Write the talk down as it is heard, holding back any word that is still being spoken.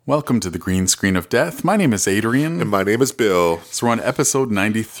Welcome to the Green Screen of Death. My name is Adrian. And my name is Bill. So we're on episode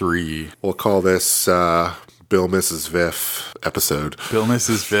 93. We'll call this Bill Mrs. VIFF episode. Bill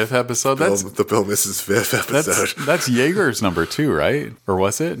Mrs. VIFF episode? The Bill Mrs. VIFF episode. That's Jaeger's number 2, right? Or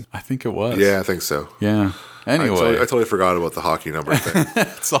was it? I think it was. Yeah, I think so. Yeah. Anyway. I totally forgot about the hockey number thing.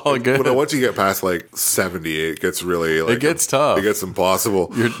 It's all good. Once you get past like 70, it gets really it gets tough. It gets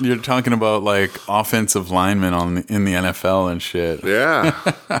impossible. You're talking about like offensive linemen in the NFL and shit. Yeah.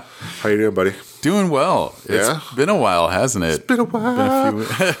 How you doing, buddy? Doing well. It's been a while, hasn't it? It's been a while.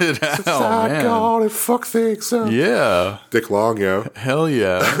 Since I gone and fuck things up. Yeah. Dick Long, yo. Hell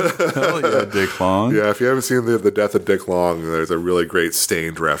yeah. Hell yeah, Dick Long. Yeah, if you haven't seen the Death of Dick Long, there's a really great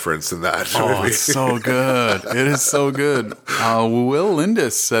Stained reference in that movie. Oh, it's so good. It is so good. Will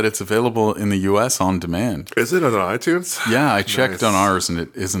Lindis said it's available in the U.S. on demand. Is it on iTunes? Yeah, I checked on ours and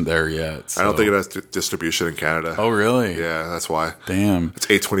it isn't there yet. So. I don't think it has distribution in Canada. Oh, really? Yeah, that's why. Damn. It's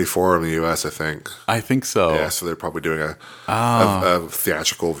 $8.24 in the U.S., I think. I think so. Yeah, so they're probably doing a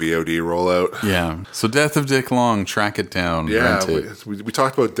theatrical VOD rollout. Yeah. So Death of Dick Long, track it down. Yeah, rent it. We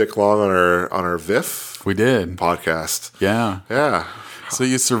talked about Dick Long on our VIFF. We did podcast. Yeah. Yeah. So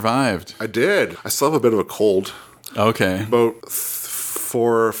you survived. I did. I still have a bit of a cold. Okay. About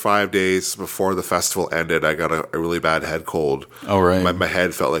 4 or 5 days before the festival ended, I got a really bad head cold. Oh, right. My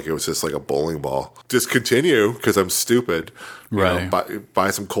head felt like it was just like a bowling ball. Just continue, because I'm stupid. Right.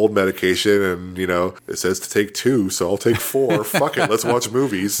 Buy some cold medication, and, it says to take 2, so I'll take 4. Fuck it, let's watch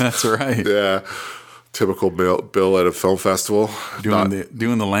movies. That's right. Yeah. Typical Bill at a film festival.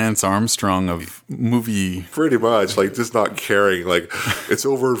 Doing the Lance Armstrong of movie. Pretty much. Like, just not caring. Like, it's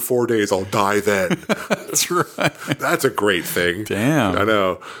over in 4 days. I'll die then. That's right. That's a great thing. Damn. I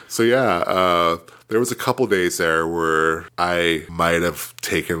know. So, yeah, there was a couple days there where I might have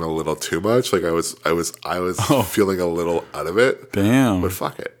taken a little too much. Like, I was feeling a little out of it. Damn. But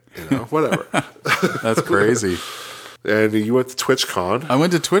fuck it. Whatever. That's crazy. And you went to TwitchCon. I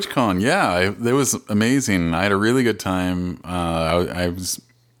went to TwitchCon. Yeah, it was amazing. I had a really good time. I was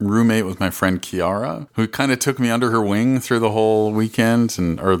roommate with my friend Kiara, who kind of took me under her wing through the whole weekend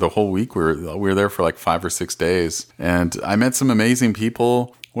or the whole week. We were there for like 5 or 6 days, and I met some amazing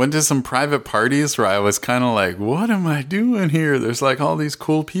people. Went to some private parties where I was kind of like, what am I doing here? There's like all these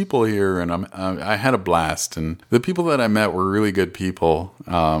cool people here, and I had a blast. And the people that I met were really good people.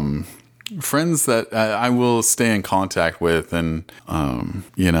 Friends that I will stay in contact with, and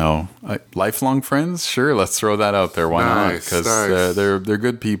lifelong friends. Sure, let's throw that out there. Why not? Because they're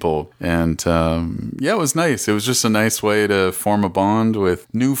good people, and it was nice. It was just a nice way to form a bond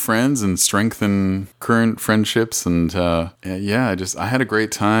with new friends and strengthen current friendships. And I had a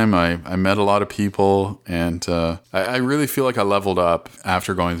great time. I met a lot of people, and I really feel like I leveled up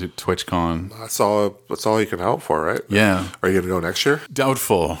after going to TwitchCon. That's all you can hope for, right? Yeah. Are you gonna go next year?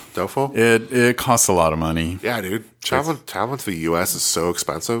 Doubtful. It costs a lot of money. Yeah, dude. Traveling to the U.S. is so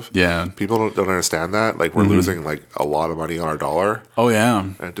expensive. Yeah. People don't understand that. Like, we're losing, like, a lot of money on our dollar. Oh, yeah.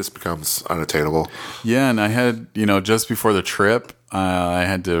 And it just becomes unattainable. Yeah, and I had, just before the trip, I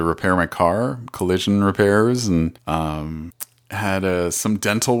had to repair my car, collision repairs, and had some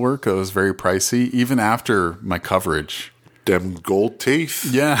dental work that was very pricey, even after my coverage. Them gold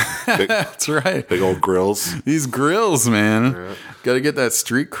teeth. Yeah, that's right. Big old grills. These grills, man. Yeah. Got to get that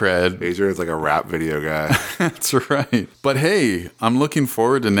street cred. Adrian's like a rap video guy. That's right. But hey, I'm looking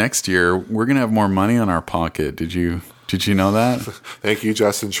forward to next year. We're going to have more money in our pocket. Did you know that? Thank you,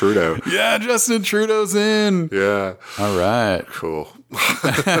 Justin Trudeau. Yeah, Justin Trudeau's in. Yeah. All right. Cool.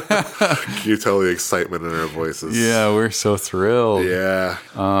 Can you tell the excitement in our voices? Yeah, we're so thrilled. Yeah.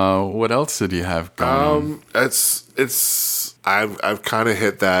 What else did you have going? I've kind of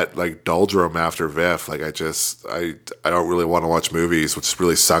hit that like doldrum after VIFF. Like I don't really want to watch movies, which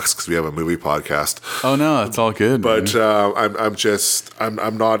really sucks because we have a movie podcast. Oh no, it's all good. But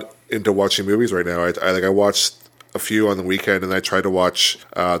I'm not into watching movies right now. I watched a few on the weekend, and I tried to watch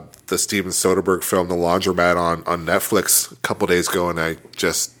the Steven Soderbergh film The Laundromat on Netflix a couple days ago, and I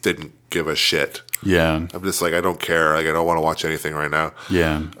just didn't give a shit. Yeah. I'm just like, I don't care. Like, I don't want to watch anything right now.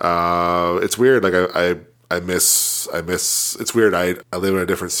 Yeah. It's weird. Like I miss it's weird. I live in a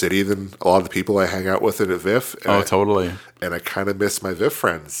different city than a lot of the people I hang out with at VIFF. Totally. And I kind of miss my VIFF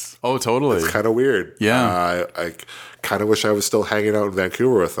friends. Oh, totally. It's kind of weird. Yeah. I kind of wish I was still hanging out in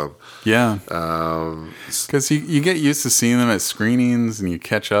Vancouver with them. Yeah. Because you get used to seeing them at screenings, and you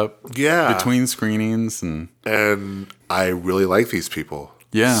catch up between screenings. And I really like these people.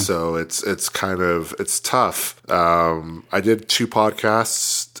 Yeah. So it's tough. I did 2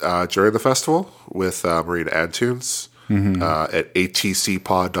 podcasts during the festival with Marina Antunes at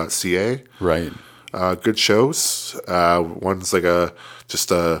atcpod.ca. Right. good shows. One's like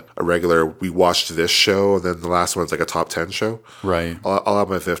just a regular, we watched this show, and then the last one's like a top 10 show. Right. I'll have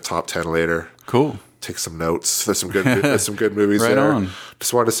my VIFF top 10 later. Cool. Take some notes. There's some good movies right there. On.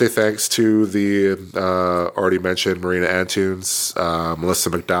 Just wanted to say thanks to the already mentioned Marina Antunes, Melissa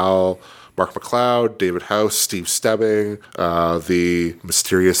McDowell, Mark McLeod, David House, Steve Stebbing, the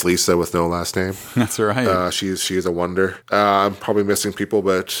mysterious Lisa with no last name. That's right. She is a wonder. I'm probably missing people,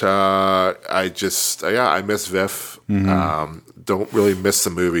 but I miss VIFF. Don't really miss the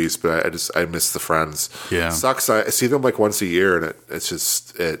movies, but I miss the friends. Yeah, sucks. I see them like once a year, and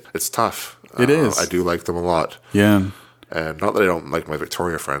it's tough. It is. I do like them a lot. Yeah, and not that I don't like my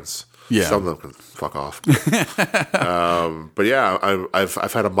Victoria friends. Yeah, some of them can fuck off. But yeah,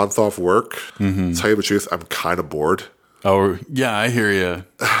 I've had a month off work. To tell you the truth, I'm kind of bored. Oh yeah, I hear you.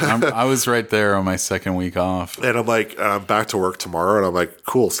 I was right there on my second week off, and I'm like, I'm back to work tomorrow, and I'm like,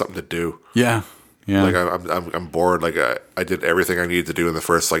 cool, something to do. Yeah. Yeah. Like I'm bored. Like I did everything I needed to do in the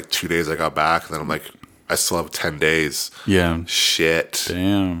first like 2 days I got back, and then I'm like, I still have 10 days. Yeah. Shit.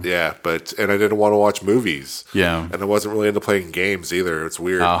 Damn. Yeah, and I didn't want to watch movies. Yeah. And I wasn't really into playing games either. It's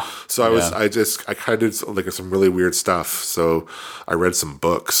weird. Oh, so I kind of did like some really weird stuff. So I read some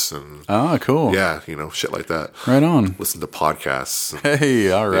books and cool. Yeah, shit like that. Right on. Listen to podcasts. Hey,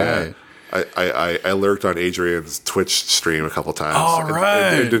 all right. Yeah. I lurked on Adrian's Twitch stream a couple times. All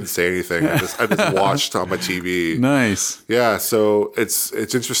right. I didn't say anything. I just watched on my TV. Nice. Yeah, so it's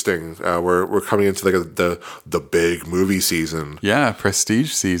interesting. We're coming into like the big movie season. Yeah,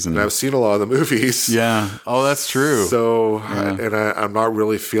 prestige season. And I've seen a lot of the movies. Yeah. Oh, that's true. So I'm not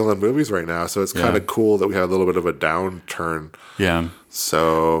really feeling movies right now. So it's kind of cool that we had a little bit of a downturn. Yeah.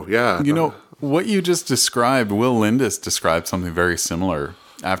 So yeah. What you just described, Will Lindis described something very similar.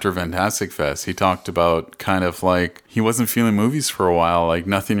 After Fantastic Fest, he talked about kind of like he wasn't feeling movies for a while. Like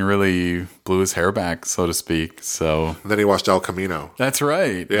nothing really blew his hair back, so to speak. So and then he watched El Camino. That's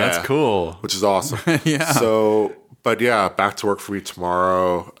right. Yeah, that's cool. Which is awesome. Yeah. So, but yeah, back to work for me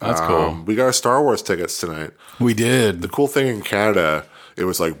tomorrow. That's cool. We got our Star Wars tickets tonight. We did. The cool thing in Canada, it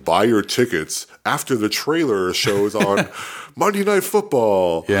was like buy your tickets after the trailer shows on Monday Night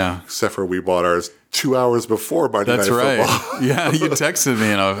Football. Yeah. Except for we bought ours 2 hours before Monday Night Football. That's right. Yeah, you texted me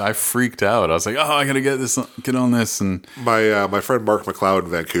and I freaked out. I was like, "Oh, I gotta get on this." And my friend Mark McLeod in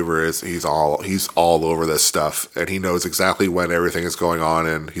Vancouver he's all over this stuff, and he knows exactly when everything is going on.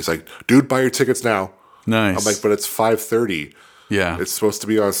 And he's like, "Dude, buy your tickets now." Nice. I'm like, "But it's 5:30. Yeah, it's supposed to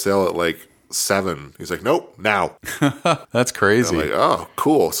be on sale at like 7." He's like, "Nope, now." That's crazy. And I'm like, "Oh,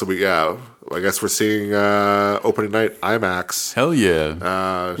 cool." So I guess we're seeing opening night IMAX. Hell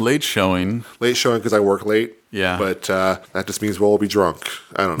yeah. Late showing Because I work late. Yeah. But that just means we'll all be drunk.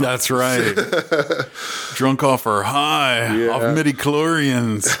 I don't know. That's right. Drunk off our high. Off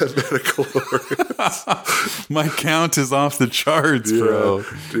midi-chlorians. My count is off the charts, bro.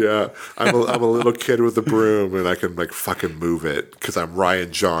 Yeah. I'm a little kid with a broom, and I can like fucking move it because I'm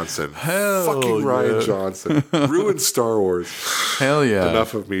Ryan Johnson. Fucking Ryan Johnson. Ruined Star Wars. Hell yeah.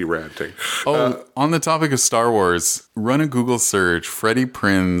 Enough of me ranting. On the topic of Star Wars, run a Google search, Freddie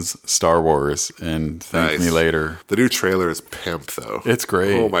Prinze Star Wars, and thank me later. The new trailer is pimp, though. It's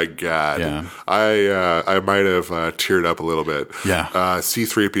great. Oh my god! Yeah, I might have teared up a little bit. Yeah,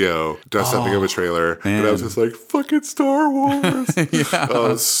 C-3PO does something of a trailer, and I was just like, "Fucking Star Wars!" Yeah,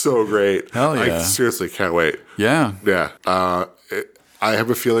 oh, it's so great. Hell yeah! I seriously can't wait. Yeah, yeah. I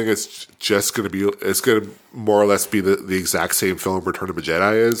have a feeling it's going to more or less be the exact same film Return of the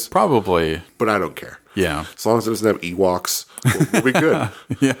Jedi is. Probably. But I don't care. Yeah. As long as it doesn't have Ewoks, we'll be good.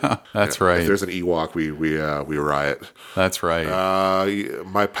 Yeah, that's right. If there's an Ewok, we riot. That's right.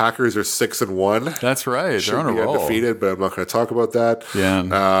 My Packers are 6-1. That's right. They're on a roll. Undefeated, but I'm not going to talk about that.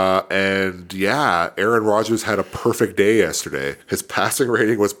 Yeah. And Aaron Rodgers had a perfect day yesterday. His passing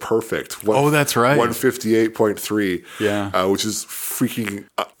rating was perfect. That's right. 158.3. Yeah. Which is freaking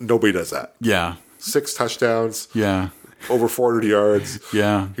nobody does that. Yeah. 6 touchdowns. Yeah. Over 400 yards.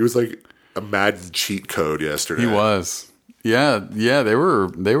 Yeah. He was like a Madden cheat code yesterday. He was. Yeah, they were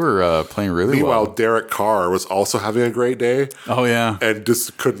playing really well. Meanwhile, Derek Carr was also having a great day. Oh yeah, and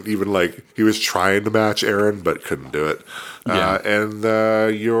just couldn't even he was trying to match Aaron, but couldn't do it. Yeah. And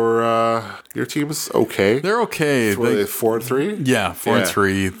your team's okay. They're okay. 4-3. Yeah,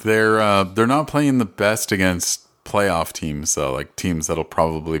 4-3. They're not playing the best against playoff teams, though, like teams that'll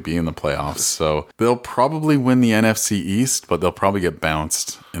probably be in the playoffs. So they'll probably win the NFC East, but they'll probably get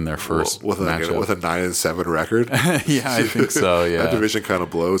bounced in their first matchup. With a 9-7 record. Yeah, I think so. Yeah, that division kind of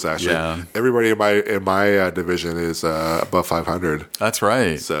blows. Actually, everybody in my division is above 500. That's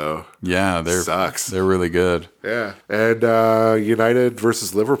right. So they're really good. Yeah, and United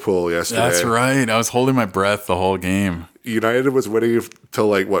versus Liverpool yesterday. That's right. I was holding my breath the whole game. United was winning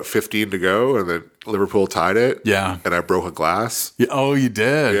till 15 to go, and then Liverpool tied it. Yeah. And I broke a glass. Yeah. Oh, you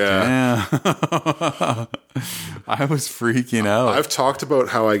did? Yeah. I was freaking out. I've talked about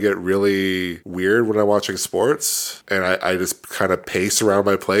how I get really weird when I'm watching sports, and I just kind of pace around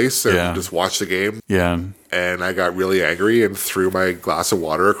my place and just watch the game. Yeah. And I got really angry and threw my glass of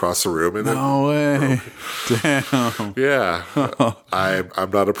water across the room. And no way. Damn. Yeah. I'm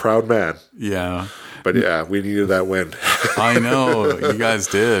not a proud man. Yeah. But yeah, we needed that win. I know. You guys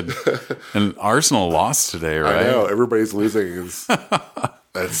did. And Arsenal lost today, right? I know. Everybody's losing.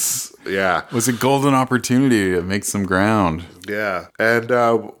 That's, yeah. It was a golden opportunity to make some ground. Yeah. And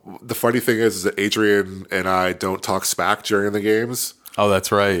the funny thing is that Adrian and I don't talk smack during the games. Oh,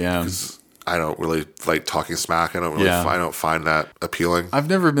 that's right. Yeah. I don't really like talking smack. I don't find that appealing. I've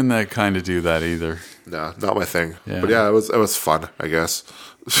never been that kind to do that either. No, not my thing. Yeah. But yeah, it was fun, I guess.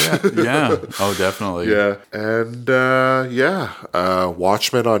 Yeah. Oh, definitely. Yeah. And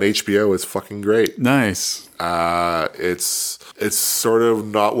Watchmen on HBO is fucking great. Nice. It's sort of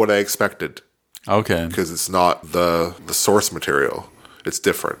not what I expected. Okay. Because it's not the source material. It's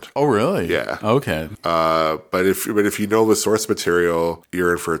different. Oh, really? Yeah. Okay. But if you know the source material,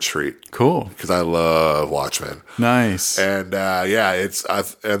 you're in for a treat. Cool. Because I love Watchmen. Nice. And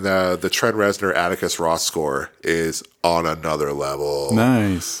the Trent Reznor Atticus Ross score is on another level.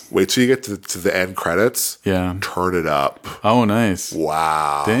 Nice. Wait till you get to the end credits. Yeah. Turn it up. Oh, nice.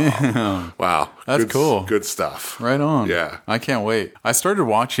 Wow. Damn. Wow. That's cool. Good stuff. Right on. Yeah. I can't wait. I started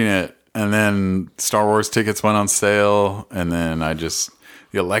watching it, and then Star Wars tickets went on sale, and then the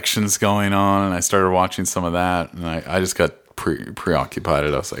election's going on, and I started watching some of that, and I just got preoccupied. I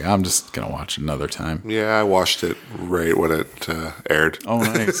was like, I'm just going to watch it another time. Yeah, I watched it right when it aired. Oh,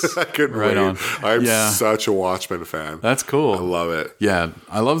 nice. I couldn't right wait. on. I'm such a Watchmen fan. That's cool. I love it. Yeah,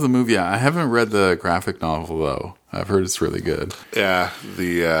 I love the movie. I haven't read the graphic novel, though. I've heard it's really good. Yeah,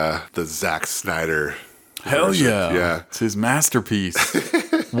 the Zack Snyder. Hell version. yeah. Yeah. It's his masterpiece.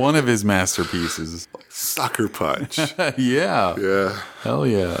 One of his masterpieces. Sucker Punch. Yeah. Yeah. Hell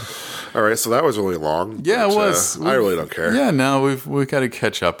yeah. All right, so that was really long. Yeah, it was. I really don't care. Yeah, no, we've got to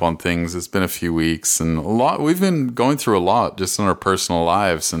catch up on things. It's been a few weeks, and a lot. We've been going through a lot just in our personal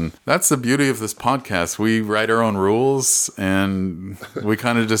lives, and that's the beauty of this podcast. We write our own rules, and we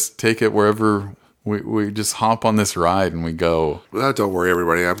kind of just take it wherever. We just hop on this ride and we go. Well, don't worry,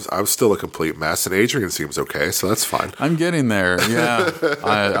 everybody. I'm still a complete mess, and Adrian seems okay, so that's fine. I'm getting there. Yeah,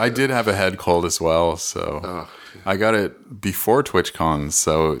 I did have a head cold as well, so I got it before TwitchCon.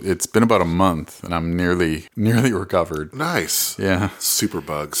 So it's been about a month, and I'm nearly recovered. Nice. Yeah. Super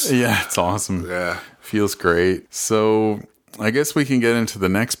bugs. Yeah, it's awesome. Yeah, feels great. So I guess we can get into the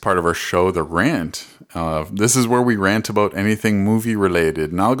next part of our show, the rant. This is where we rant about anything movie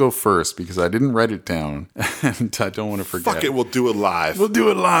related. And I'll go first because I didn't write it down. And I don't want to forget. Fuck it, we'll do it live. We'll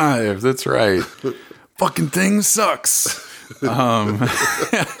do it live. That's right. Fucking thing sucks.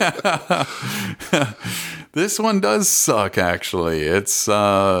 This one does suck, actually. It's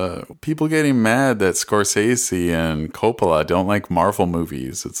people getting mad that Scorsese and Coppola don't like Marvel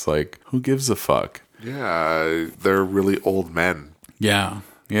movies. It's like, who gives a fuck? Yeah, they're really old men. Yeah.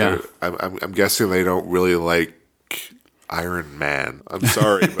 Yeah, I'm guessing they don't really like Iron Man. I'm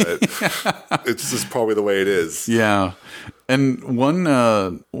sorry, but it's just probably the way it is. Yeah. And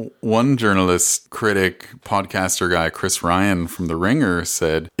one journalist, critic, podcaster guy, Chris Ryan from The Ringer,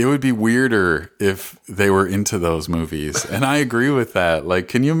 said it would be weirder if they were into those movies. And I agree with that. Like,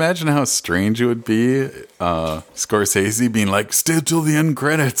 can you imagine how strange it would be? Scorsese being like, stay till the end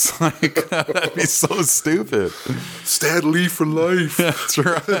credits. Like, that'd be so stupid. Stan Lee for life. That's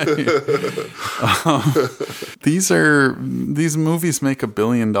right. These movies make $1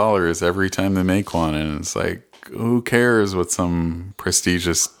 billion every time they make one. And it's like, who cares what some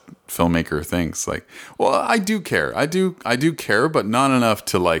prestigious filmmaker thinks? Like, well, I do care. I do care, but not enough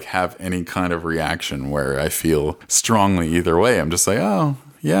to like have any kind of reaction where I feel strongly either way. I'm just like, oh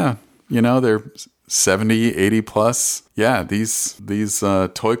yeah, they're 70, 80 plus. Yeah, these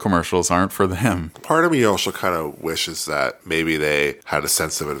toy commercials aren't for them. Part of me also kind of wishes that maybe they had a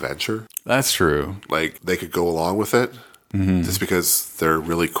sense of adventure. That's true. Like they could go along with it. Mm-hmm. Just because they're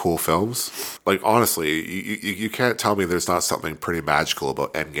really cool films. Like, honestly, you can't tell me there's not something pretty magical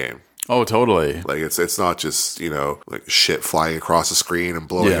about Endgame. Oh, totally. Like it's not just, like shit flying across the screen and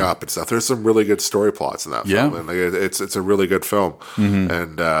blowing Yeah. up and stuff. There's some really good story plots in that film, Yeah. and like it's a really good film.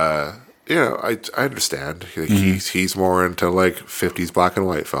 And I understand. He's more into like 50s black and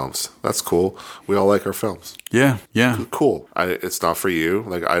white films. That's cool. We all like our films. Yeah. Yeah. Cool. It's not for you.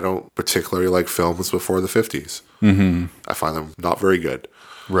 Like, I don't particularly like films before the 50s. I find them not very good.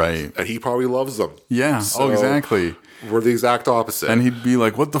 Right. And he probably loves them. Yeah. So exactly. we're the exact opposite. And he'd be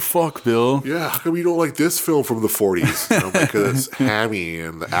like, "What the fuck, Bill?" Yeah, how come you don't like this film from the 40s? Because it's hammy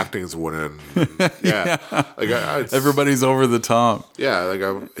and the acting's wooden. Yeah. Like Everybody's over the top. Yeah,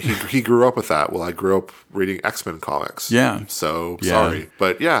 like he grew up with that. Well, I grew up reading X-Men comics. Yeah. So, Yeah. sorry.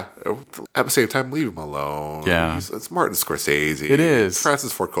 But yeah, at the same time, leave him alone. Yeah. It's Martin Scorsese. It is.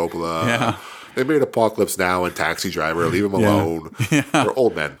 Francis Ford Coppola. Yeah. They made Apocalypse Now and Taxi Driver. Leave them alone. Yeah. They're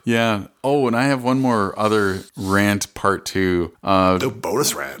old men. Yeah. Oh, and I have one more other rant, part 2. The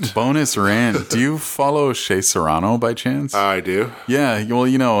bonus rant. Bonus rant. Do you follow Shea Serrano by chance? I do. Yeah, well,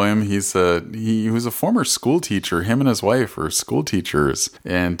 you know him. He was a former school teacher. Him and his wife were school teachers,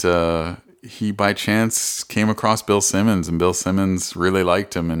 and he by chance came across Bill Simmons, and Bill Simmons really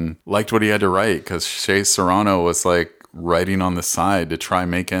liked him and liked what he had to write, because Shea Serrano was like writing on the side to try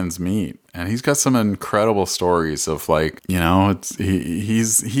and make ends meet. And he's got some incredible stories of like, he's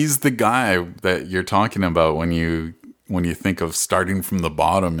the guy that you're talking about when you think of starting from the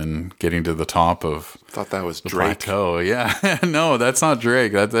bottom and getting to the top of I thought that was the Drake. plateau. Yeah. No, that's not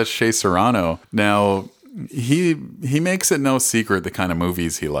Drake. That's Shea Serrano. Now, he makes it no secret the kind of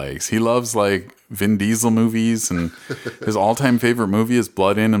movies he likes. He loves like Vin Diesel movies, and his all-time favorite movie is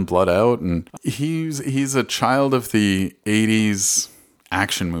Blood In and Blood Out. And he's a child of the 80s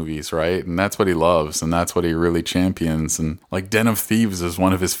action movies, right? And that's what he loves, and that's what he really champions. And like Den of Thieves is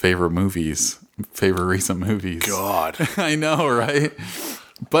one of his favorite recent movies. God. I know, right?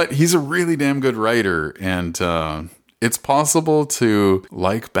 But he's a really damn good writer, and it's possible to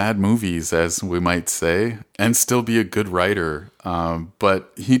like bad movies, as we might say, and still be a good writer. But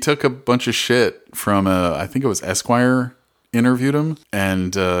he took a bunch of shit from I think it was Esquire interviewed him,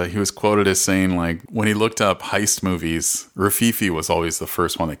 and he was quoted as saying, like, when he looked up heist movies, Rafifi was always the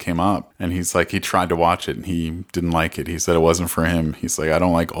first one that came up, and he's like, he tried to watch it and he didn't like it. He said it wasn't for him. He's like, I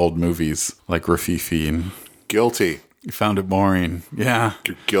don't like old movies like Rafifi, and Guilty. he found it boring. Yeah.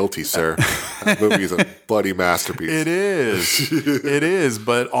 You're guilty, sir. That movie is a bloody masterpiece. It is. It is.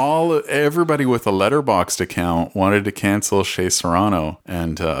 But everybody with a Letterboxd account wanted to cancel Shea Serrano.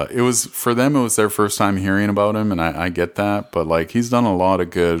 And it was their first time hearing about him. And I get that. But like, he's done a lot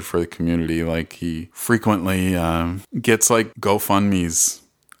of good for the community. Like, he frequently gets like GoFundMe's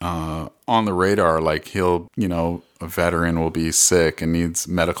on the radar. Like, he'll, a veteran will be sick and needs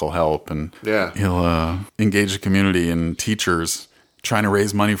medical help, and he'll engage the community and teachers trying to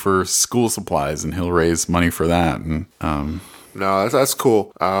raise money for school supplies, and he'll raise money for that. And no, that's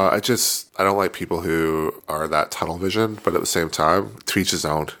cool. I don't like people who are that tunnel vision, but at the same time, to each his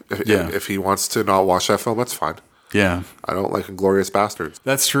own. If he wants to not watch that film, that's fine. Yeah. I don't like Inglourious Bastards.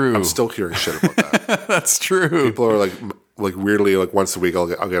 That's true. I'm still hearing shit about that. That's true. People are like weirdly, like once a week I'll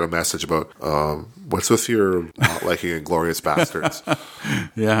get a message about what's with your not liking Inglourious Bastards.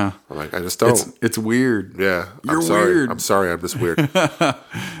 Yeah. I'm like, I just don't. It's weird. Yeah. You're weird. I'm sorry, I'm just weird.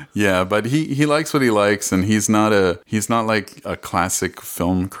 Yeah, but he likes what he likes, and he's not like a classic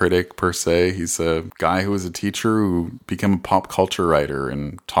film critic per se. He's a guy who was a teacher who became a pop culture writer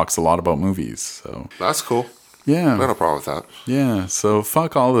and talks a lot about movies. So that's cool. Yeah. I have no problem with that. Yeah. So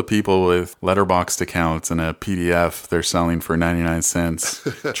fuck all the people with Letterboxd accounts and a PDF they're selling for 99 cents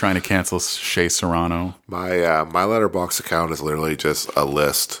trying to cancel Shea Serrano. My Letterboxd account is literally just a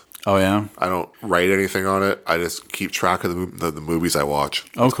list. Oh, yeah? I don't write anything on it. I just keep track of the movies I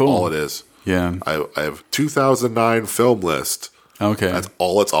watch. That's cool. all it is. Yeah. I have 2009 film list. Okay. That's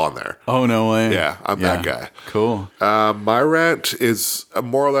all that's on there. Oh, no way. Yeah, I'm that guy. Cool. My rant is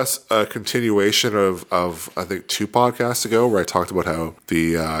more or less a continuation of I think 2 podcasts ago, where I talked about how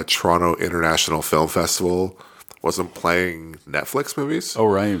the Toronto International Film Festival wasn't playing Netflix movies. Oh,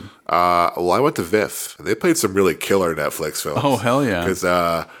 right. Well, I went to VIFF, and they played some really killer Netflix films. Oh, hell yeah. Because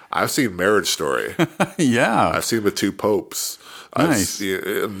I've seen Marriage Story. Yeah. I've seen The Two Popes. Nice.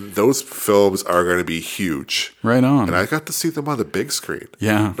 Those films are going to be huge. Right on. And I got to see them on the big screen.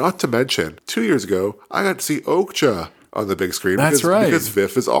 Yeah. Not to mention, 2 years ago, I got to see Okja on the big screen. That's right. Because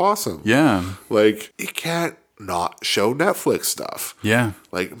VIFF is awesome. Yeah. Like, you can't not show Netflix stuff. Yeah.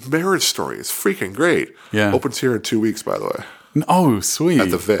 Like, Marriage Story is freaking great. Yeah. Opens here in 2 weeks, by the way. Oh, sweet. At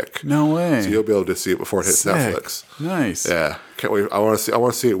the Vic. No way. So you'll be able to see it before it hits Sick. Netflix. Nice. Yeah. Can't wait. I want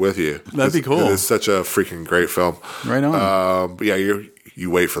to see it with you. That'd be cool. It's such a freaking great film. Right on. But yeah, you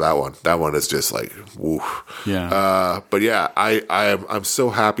wait for that one. That one is just like, woo. Yeah. But yeah, I'm so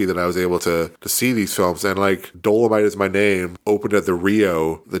happy that I was able to see these films. And like Dolomite Is My Name opened at the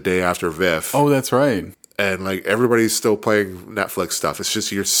Rio the day after VIFF. Oh, that's right. And like everybody's still playing Netflix stuff. It's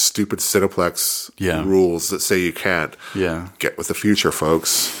just your stupid Cineplex rules that say you can't. Yeah. Get with the future,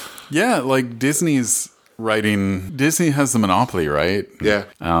 folks. Yeah, like Disney has the monopoly, right? Yeah.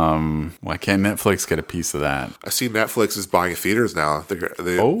 Why can't Netflix get a piece of that? I see Netflix is buying theaters now.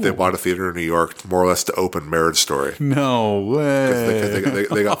 They bought a theater in New York more or less to open Marriage Story. No way.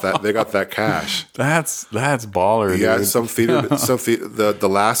 They got that. They got that cash. That's baller. Yeah, dude. The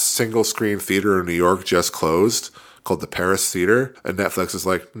last single screen theater in New York just closed, called the Paris Theater, and Netflix is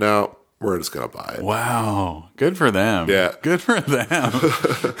like, no, we're just gonna buy it. Wow, good for them. Yeah, good for them.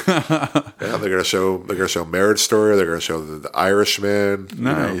 Yeah, they're gonna show Marriage Story. They're gonna show the Irishman.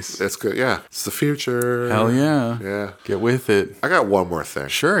 Nice. It's good. Yeah, it's the future. Hell yeah. Yeah, get with it. I got one more thing.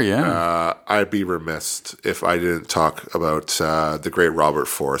 Sure. Yeah. I'd be remiss if I didn't talk about the great Robert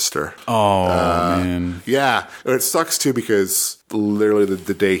Forster. Oh man. Yeah, it sucks too because literally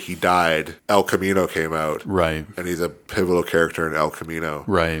the day he died, El Camino came out. Right. And he's a pivotal character in El Camino.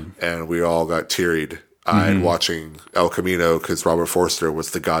 Right. And we all got teary-eyed watching El Camino because Robert Forster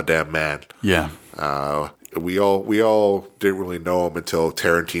was the goddamn man. Yeah. We all didn't really know him until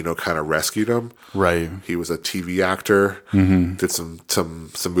Tarantino kind of rescued him. Right. He was a TV actor, did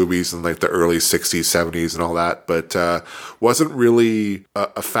some movies in like the early 60s, 70s and all that, but wasn't really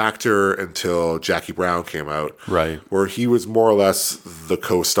a factor until Jackie Brown came out. Right. Where he was more or less the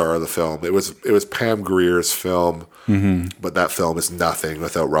co-star of the film. It was Pam Grier's film, but that film is nothing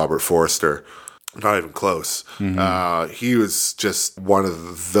without Robert Forster. Not even close. He was just one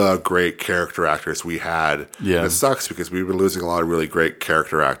of the great character actors we had. Yeah. And it sucks because we've been losing a lot of really great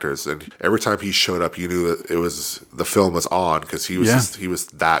character actors. And every time he showed up, you knew that the film was on because he was he was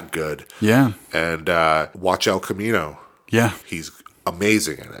that good. Yeah. And watch El Camino. Yeah. He's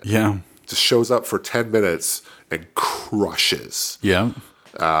amazing in it. Yeah. Just shows up for 10 minutes and crushes. Yeah.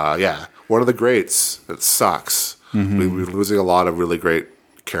 Yeah. One of the greats. It sucks. We've been losing a lot of really great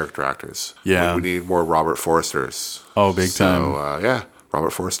character actors. Yeah. We need more Robert Forsters. Oh, big time. So, yeah, Robert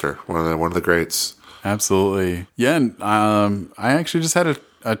Forster, one of the greats. Absolutely. Yeah, and I actually just had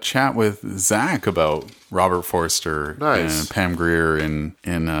a chat with Zach about Robert Forster and Pam Grier and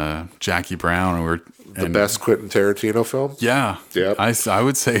Jackie Brown. And the best Quentin Tarantino film? Yeah. Yep. I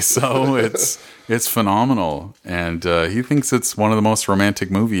would say so. It's phenomenal. And he thinks it's one of the most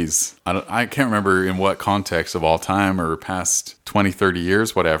romantic movies. I can't remember in what context of all time or past 20, 30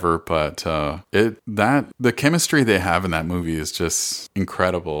 years, whatever. But the chemistry they have in that movie is just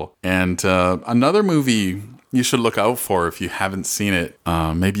incredible. And another movie you should look out for if you haven't seen it.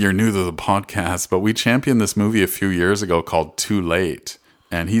 Maybe you're new to the podcast, but we championed this movie a few years ago called Too Late.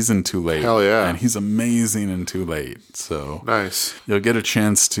 And he's in Too Late. Hell yeah. And he's amazing in Too Late. So nice. You'll get a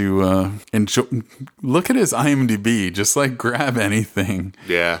chance to enjoy. Look at his IMDb. Just like grab anything.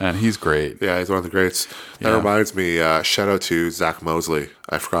 Yeah. And he's great. Yeah, he's one of the greats. That reminds me, shout out to Zach Mosley.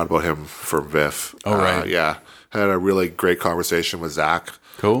 I forgot about him from VIFF. Oh, right. Yeah. Had a really great conversation with Zach.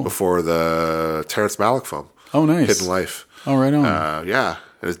 Cool. Before the Terrence Malick film. Oh, nice. Hidden Life. Oh, right on. Yeah.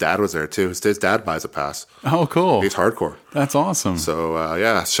 And his dad was there too. His dad buys a pass. Oh, cool. He's hardcore. That's awesome. So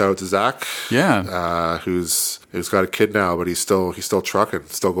yeah, shout out to Zach. Yeah. Who's got a kid now, but he's still trucking,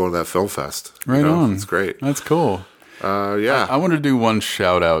 still going to that film fest. Right on. It's great. That's cool. Yeah. I want to do one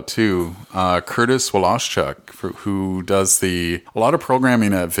shout out too. Curtis Woloschuk, who does a lot of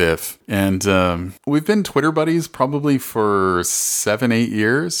programming at VIFF. And we've been Twitter buddies probably for 7-8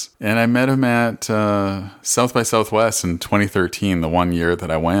 years. And I met him at South by Southwest in 2013, the one year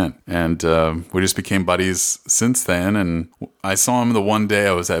that I went. And we just became buddies since then. And I saw him the one day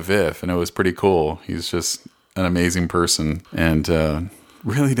I was at VIFF, and it was pretty cool. He's just an amazing person. And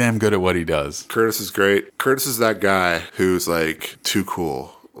really damn good at what he does. Curtis is great. Curtis is that guy who's like too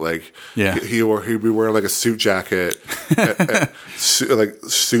cool. Like he'd be wearing like a suit jacket, like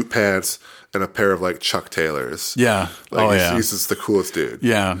suit pants, and a pair of like Chuck Taylors. Yeah. Like he's just the coolest dude.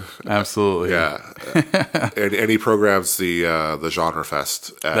 Yeah, absolutely. Yeah. and he programs the genre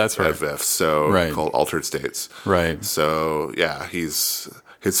fest at VIFF, called Altered States. Right. So yeah, his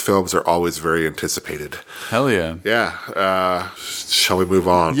films are always very anticipated. Hell yeah. Yeah. Shall we move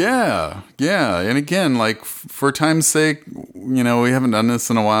on? Yeah. Yeah. And again, like for time's sake, we haven't done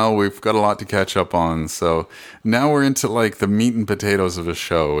this in a while. We've got a lot to catch up on. So now we're into like the meat and potatoes of a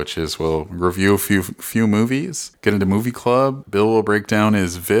show, which is we'll review a few movies, get into movie club. Bill will break down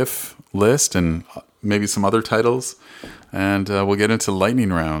his VIFF list and maybe some other titles. And we'll get into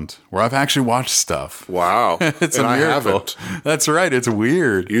lightning round, where I've actually watched stuff. Wow. It's and a miracle. I haven't. That's right. It's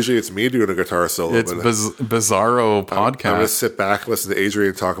weird. Usually it's me doing a guitar solo. It's bizarro podcast. I'm going to sit back and listen to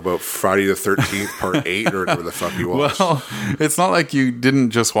Adrian talk about Friday the 13th, part 8, or whatever the fuck you watched. Well, it's not like you didn't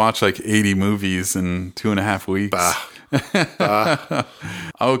just watch like 80 movies in 2.5 weeks.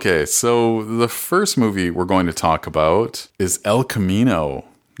 Okay, so the first movie we're going to talk about is El Camino.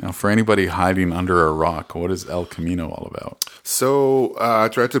 Now, for anybody hiding under a rock, what is El Camino all about? So,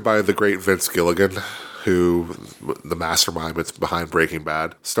 directed by the great Vince Gilligan, who the mastermind behind Breaking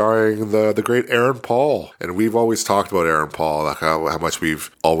Bad, starring the great Aaron Paul. And we've always talked about Aaron Paul, like how much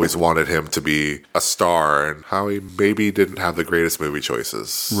we've always wanted him to be a star and how he maybe didn't have the greatest movie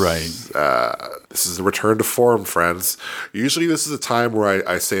choices. Right. This is a return to form, friends. Usually this is a time where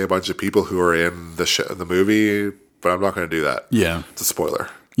I say a bunch of people who are in the movie, but I'm not going to do that. Yeah. It's a spoiler.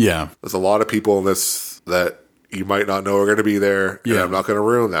 Yeah. There's a lot of people in this that you might not know are going to be there, and I'm not going to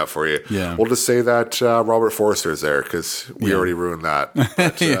ruin that for you. Yeah. We'll just say that Robert Forster's there, because we already ruined that.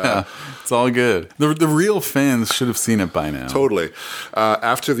 But, yeah, it's all good. The real fans should have seen it by now. Totally.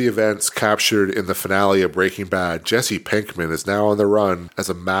 After the events captured in the finale of Breaking Bad, Jesse Pinkman is now on the run as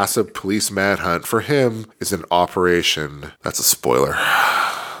a massive police manhunt for him is an operation. That's a spoiler.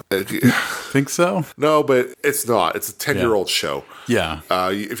 Think so? No, but it's not. It's a 10-year-old show. Yeah.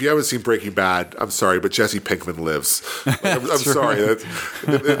 If you haven't seen Breaking Bad, I'm sorry, but Jesse Pinkman lives. I'm sorry.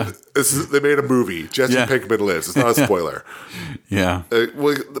 They made a movie. Jesse Pinkman lives. It's not a spoiler. Yeah.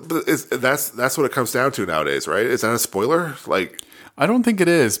 That's what it comes down to nowadays, right? Is that a spoiler? Like, I don't think it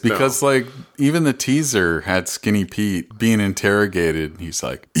is, because like even the teaser had Skinny Pete being interrogated. He's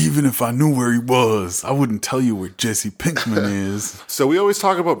like, even if I knew where he was, I wouldn't tell you where Jesse Pinkman is. So we always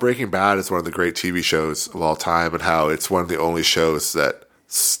talk about Breaking Bad as one of the great TV shows of all time, and how it's one of the only shows that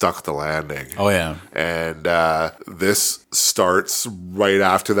stuck the landing. Oh yeah. And this starts right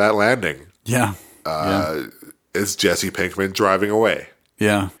after that landing. Yeah. Is Jesse Pinkman driving away?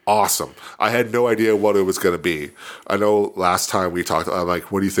 Yeah. Awesome. I had no idea what it was going to be. I know last time we talked, I'm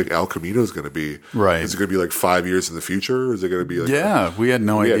like, what do you think El Camino is going to be? Right. Is it going to be like 5 years in the future? Or is it going to be like... we had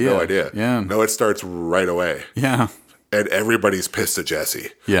no idea. We had no idea. Yeah. No, it starts right away. Yeah. And everybody's pissed at Jesse.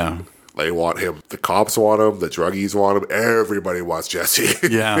 Yeah. They want him. The cops want him. The druggies want him. Everybody wants Jesse.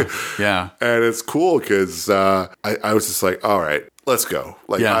 Yeah. Yeah. And it's cool because I was just like, all right, let's go.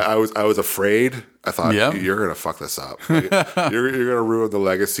 Like I was afraid. I thought, you're going to fuck this up. Like, you're going to ruin the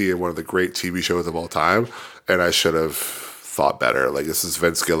legacy of one of the great TV shows of all time. And I should have thought better. Like, this is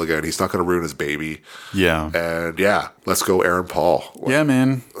Vince Gilligan. He's not going to ruin his baby. Yeah. And let's go Aaron Paul. Yeah,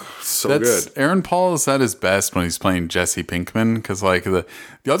 man. So good. Aaron Paul is at his best when he's playing Jesse Pinkman, because like the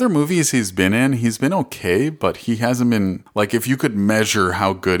other movies he's been in, he's been okay, but he hasn't been, like, if you could measure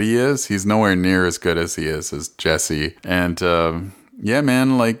how good he is, he's nowhere near as good as he is as Jesse. And yeah,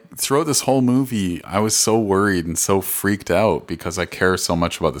 man, like throughout this whole movie, I was so worried and so freaked out because I care so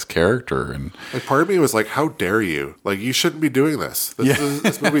much about this character. And like, part of me was like, how dare you? Like, you shouldn't be doing this.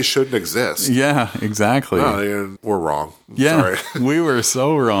 This movie shouldn't exist. Yeah, exactly. No, we're wrong. Yeah, sorry. We were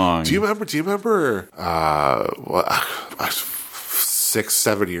so wrong. Do you remember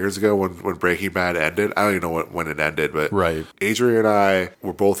 6-7 years ago when Breaking Bad ended? I don't even know when it ended, but right. Adrian and I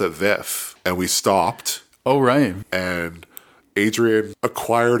were both at VIFF and we stopped. Oh, right. And Adrian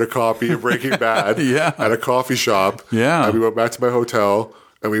acquired a copy of Breaking Bad at a coffee shop. Yeah. And we went back to my hotel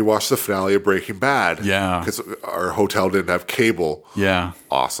and we watched the finale of Breaking Bad. Yeah. Because our hotel didn't have cable. Yeah.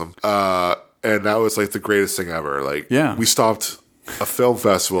 Awesome. And that was like the greatest thing ever. Like, we stopped a film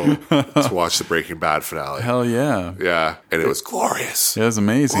festival to watch the Breaking Bad finale. Hell yeah. Yeah. And it was glorious. It was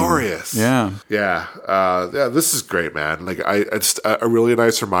amazing. Glorious. Yeah. Yeah. This is great, man. Like, it's a really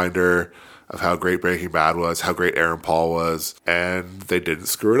nice reminder of how great Breaking Bad was, how great Aaron Paul was, and they didn't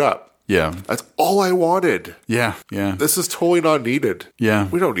screw it up. Yeah. That's all I wanted. Yeah. Yeah. This is totally not needed. Yeah.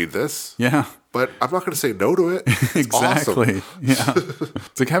 We don't need this. Yeah. But I'm not going to say no to it. It's exactly. Awesome. Yeah.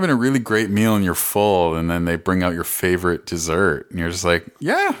 It's like having a really great meal and you're full, and then they bring out your favorite dessert, and you're just like,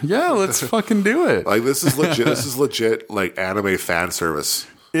 yeah, let's fucking do it. Like, this is legit. This is legit, like, anime fan service.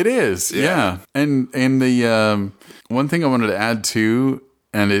 It is. Yeah. And the one thing I wanted to add too,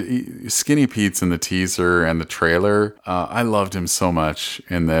 and Skinny Pete's in the teaser and the trailer. I loved him so much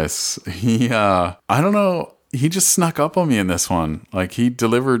in this. I don't know. He just snuck up on me in this one. Like, he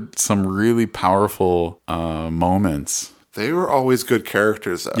delivered some really powerful moments. They were always good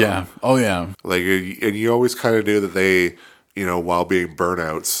characters, though. Yeah. Oh, yeah. Like, and you always kind of knew that they, while being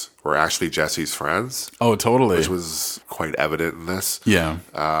burnouts, were actually Jesse's friends. Oh, totally. Which was quite evident in this. Yeah.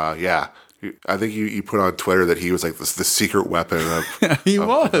 I think you put on Twitter that he was like the secret weapon of He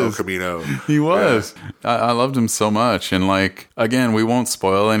was. of El Camino. He was. Yeah. I loved him so much. And like, again, we won't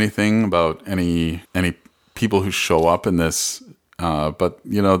spoil anything about any people who show up in this. But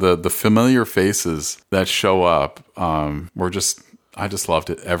you know, the familiar faces that show up, I just loved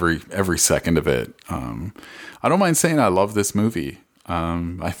it every second of it. I don't mind saying I love this movie.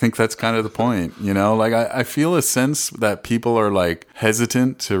 I think that's kind of the point, you know, like I feel a sense that people are like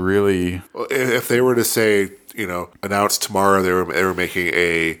hesitant to really. Well, if they were to say, you know, announce tomorrow they were making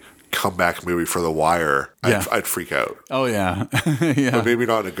a comeback movie for The Wire, I'd freak out. Oh yeah. Yeah. But maybe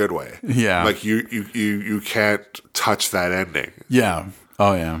not in a good way. Yeah. Like you can't touch that ending. Yeah.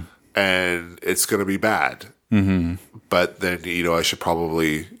 Oh yeah. And it's going to be bad. Mm-hmm. But then, you know, I should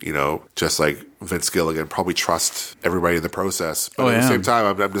probably, you know, just like Vince Gilligan, probably trust everybody in the process. But at the same time,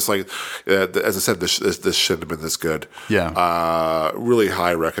 I'm just like, as I said, this shouldn't have been this good. Yeah. Really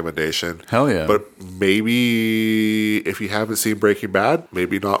high recommendation. Hell yeah. But maybe if you haven't seen Breaking Bad,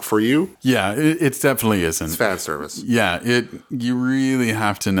 maybe not for you. Yeah, it definitely isn't. It's fan service. Yeah, you really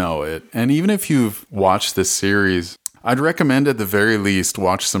have to know it. And even if you've watched this series, I'd recommend at the very least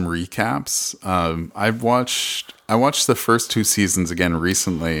watch some recaps. I watched the first 2 seasons again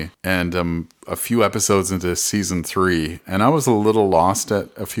recently, and a few episodes into season 3, and I was a little lost at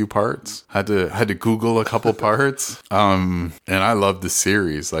a few parts. Had to Google a couple parts. And I loved the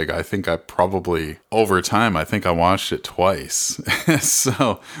series. Like, I think I probably over time, I think I watched it twice.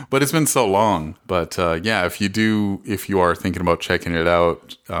 So, but it's been so long. But yeah, if you are thinking about checking it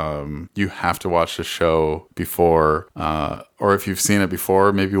out, you have to watch the show before, or if you've seen it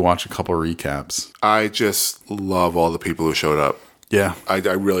before, maybe watch a couple recaps. I just love all the people who showed up. Yeah. I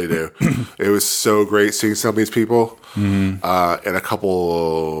really do. It was so great seeing some of these people. Mm-hmm. And a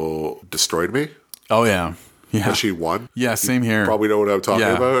couple destroyed me. Oh, yeah. Yeah. Especially one. Yeah, same here. Probably know what I'm talking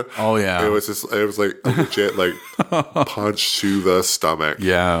about. Oh, yeah. It was like a legit like punch to the stomach.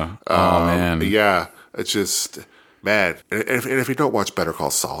 Yeah. Oh, man. Yeah. It's just, man. And if you don't watch Better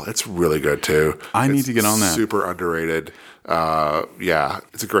Call Saul, it's really good too. I need to get on that. Super underrated. Yeah.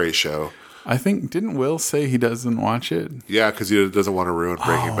 It's a great show. I think, didn't Will say he doesn't watch it? Yeah, because he doesn't want to ruin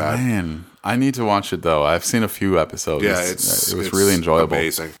Breaking Bad. Oh, man. I need to watch it, though. I've seen a few episodes. Yeah, it was really enjoyable.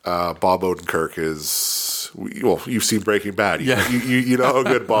 Amazing. Bob Odenkirk is... Well, you've seen Breaking Bad. Yeah. You know how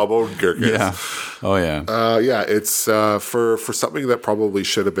good Bob Odenkirk is. Yeah. Oh, yeah. Yeah, it's for something that probably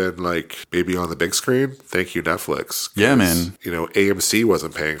should have been, like, maybe on the big screen. Thank you, Netflix. Yeah, man. You know, AMC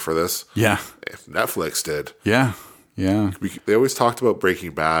wasn't paying for this. Yeah. Netflix did. Yeah. Yeah. They always talked about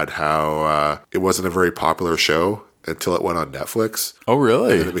Breaking Bad, how it wasn't a very popular show until it went on Netflix. Oh,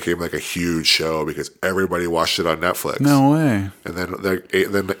 really? And then it became like a huge show because everybody watched it on Netflix. No way. And then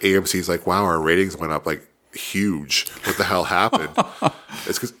the AMC's like, wow, our ratings went up like huge. What the hell happened?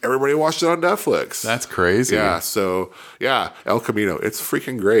 It's because everybody watched it on Netflix. That's crazy. Yeah. So, yeah, El Camino. It's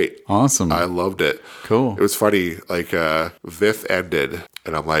freaking great. Awesome. I loved it. Cool. It was funny. Like, VIFF ended,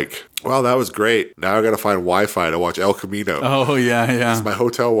 and I'm like, well, that was great. Now I got to find Wi-Fi to watch El Camino. Oh, yeah, yeah. My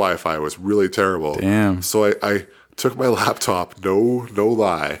hotel Wi-Fi was really terrible. Damn. So I took my laptop, no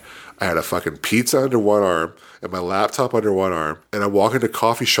lie. I had a fucking pizza under one arm and my laptop under one arm, and I walk into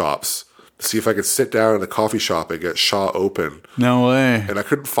coffee shops to see if I could sit down in the coffee shop and get Shaw open. No way. And I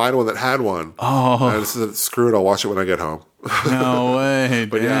couldn't find one that had one. Oh. And I said, screw it, I'll watch it when I get home. No way.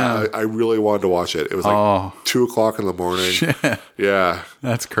 But damn. yeah, I really wanted to watch it. It was like 2 o'clock in the morning. Shit. Yeah.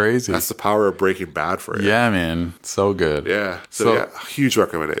 That's crazy. That's the power of Breaking Bad for you. Yeah, man. So good. Yeah. So yeah, huge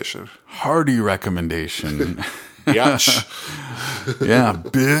recommendation. Hearty recommendation. Yatch. Yeah,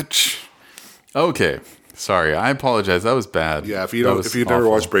 bitch. Okay. Sorry, I apologize. That was bad. Yeah, if you never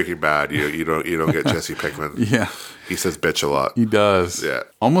watched Breaking Bad, you don't get Jesse Pinkman. Yeah. He says bitch a lot. He does. Yeah.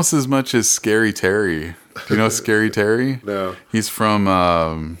 Almost as much as Scary Terry. Do you know Scary Terry? No. He's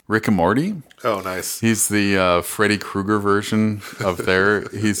from Rick and Morty. Oh, nice. He's the Freddy Krueger version of there.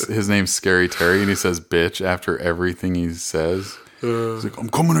 His name's Scary Terry, and he says bitch after everything he says. He's like, I'm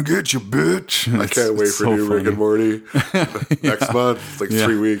coming to get you, bitch. I can't wait for new Rick and Morty next month. It's like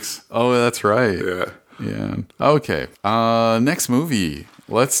 3 weeks. Oh, that's right. Yeah. Yeah. Okay. Next movie.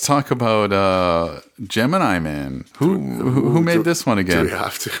 Let's talk about Gemini Man. Who made this one again? Do we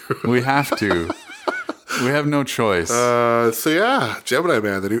have to? We have to. We have no choice. So yeah, Gemini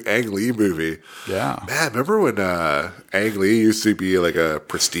Man, the new Ang Lee movie. Yeah. Man, remember when Ang Lee used to be like a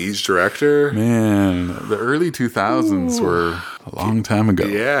prestige director? Man, the early 2000s were a long time ago.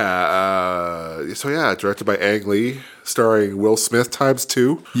 Yeah. So yeah, directed by Ang Lee, starring Will Smith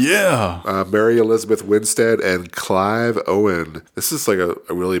 ×2. Yeah. Mary Elizabeth Winstead and Clive Owen. This is like a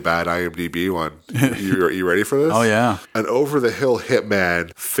really bad IMDb one. Are you ready for this? Oh, yeah. An over-the-hill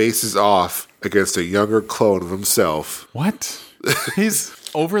hitman faces off against a younger clone of himself. What? He's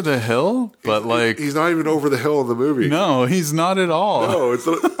over the hill? But like... He's not even over the hill in the movie. No, he's not at all. No, it's...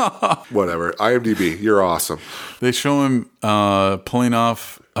 Whatever. IMDb, you're awesome. They show him pulling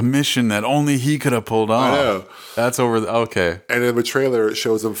off a mission that only he could have pulled off. I know. That's over the... Okay. And in the trailer, it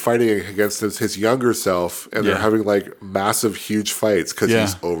shows him fighting against his younger self, and they're having like massive, huge fights because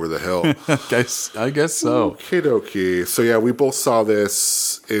he's over the hill. I guess so. Okie dokie. So yeah, we both saw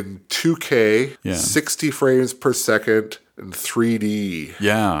this in 2K, 60 frames per second, in 3D.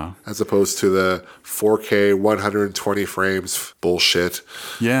 Yeah. As opposed to the 4K 120 frames bullshit.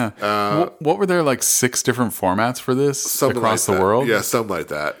 Yeah. What were there, like 6 different formats for this across the world? Yeah, something like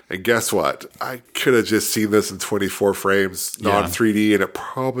that. And guess what? I could have just seen this in 24 frames, not 3D, and it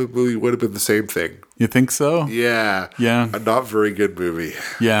probably would have been the same thing. You think so? Yeah. Yeah. A not very good movie.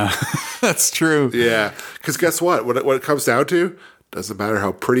 Yeah. That's true. Yeah. Because guess what? What it comes down to, doesn't matter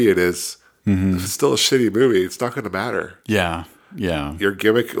how pretty it is. Mm-hmm. If it's still a shitty movie, it's not going to matter. Yeah. Yeah. Your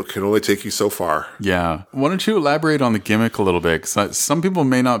gimmick can only take you so far. Yeah. Why don't you elaborate on the gimmick a little bit? Because some people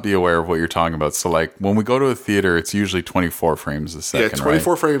may not be aware of what you're talking about. So, like, when we go to a theater, it's usually 24 frames a second, Yeah,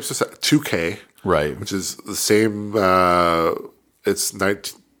 24 frames a second. 2K. Right. Which is the same, it's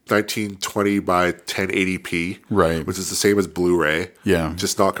 1920 by 1080p. Right. Which is the same as Blu-ray. Yeah.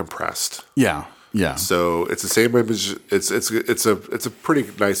 Just not compressed. Yeah. Yeah. So it's the same image. It's a pretty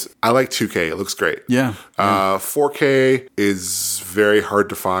nice. I like 2K. It looks great. Yeah. 4K is very hard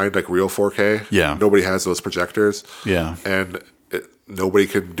to find, like real 4K. Yeah. Nobody has those projectors. Yeah. And nobody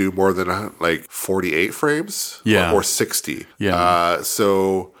can do more than like 48 frames. Yeah. Or 60. Yeah.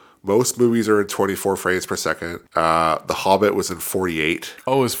 So most movies are in 24 frames per second. The Hobbit was in 48.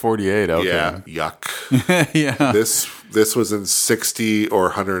 Oh, it was 48. Okay. Yeah. Yuck. Yeah. This was in 60 or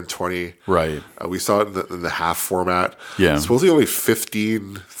 120. Right. We saw it in the half format. Yeah. Supposedly only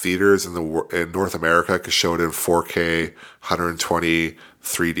 15 theaters in North America could show it in 4K, 120,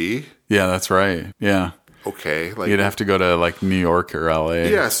 3D. Yeah, that's right. Yeah. Okay. Like, you'd have to go to like New York or LA.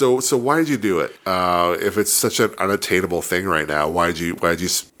 Yeah. So why did you do it? If it's such an unattainable thing right now, why'd you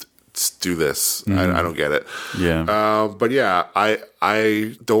do this? Mm-hmm. I don't get it. Yeah. But yeah,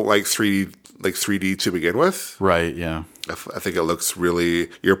 I don't like 3D to begin with. Right. Yeah. I think it looks really.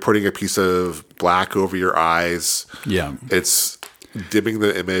 You're putting a piece of black over your eyes. Yeah. It's dimming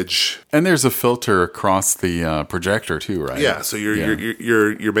the image, and there's a filter across the projector too, right? Yeah. So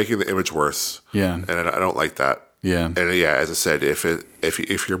you're making the image worse. Yeah. And I don't like that. Yeah. And yeah, as I said, if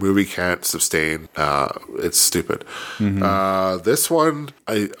your movie can't sustain, it's stupid. Mm-hmm. This one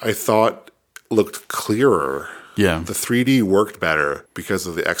I thought looked clearer. Yeah. The 3D worked better because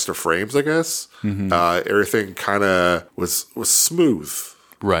of the extra frames, I guess. Mm-hmm. Everything kind of was smooth.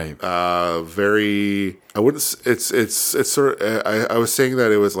 Right. Very. I wouldn't. It's sort of. I was saying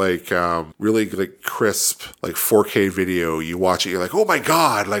that it was like really like crisp, like 4K video. You watch it, you're like, oh my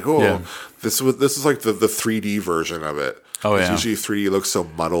god, like this is like the 3D version of it. Oh yeah. Usually 3D looks so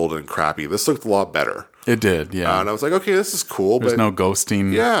muddled and crappy. This looked a lot better. It did, yeah. And I was like, okay, this is cool. There's but no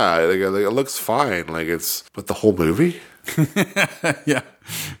ghosting. Yeah, like, it looks fine. Like but the whole movie. Yeah.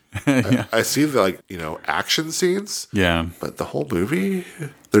 Yeah. I see the action scenes. Yeah. But the whole movie,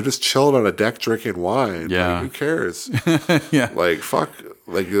 they're just chilling on a deck drinking wine. Yeah. Like, who cares? Yeah. Like fuck.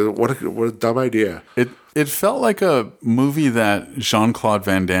 Like what a dumb idea. It felt like a movie that Jean-Claude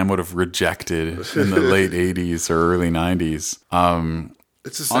Van Damme would have rejected in the late 80s or early 90s.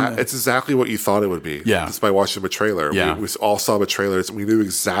 It's exactly what you thought it would be. Yeah. Just by watching the trailer. Yeah. We all saw the trailers and we knew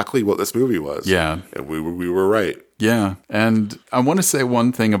exactly what this movie was. Yeah. And we were right. Yeah. And I want to say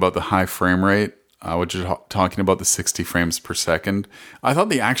one thing about the high frame rate, which is talking about the 60 frames per second. I thought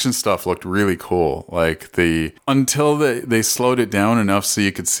the action stuff looked really cool. Like until they slowed it down enough so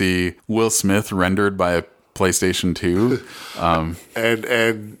you could see Will Smith rendered by a PlayStation 2.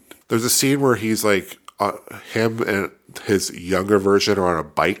 And there's a scene where he's like, him and his younger version are on a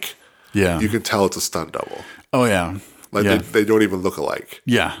bike. Yeah. You can tell it's a stunt double. Oh, yeah. Like they don't even look alike.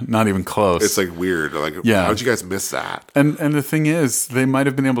 Yeah, not even close. It's like weird. Like, how'd you guys miss that? And the thing is, they might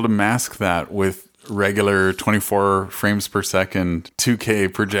have been able to mask that with regular 24 frames per second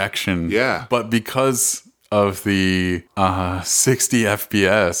 2K projection. Yeah. But because of the 60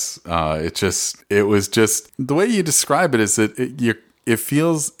 FPS. It was just the way you describe it is that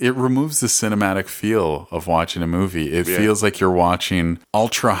it removes the cinematic feel of watching a movie. It feels like you're watching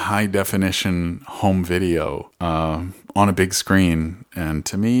ultra high definition home video on a big screen. And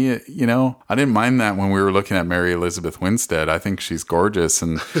to me, I didn't mind that when we were looking at Mary Elizabeth Winstead. I think she's gorgeous,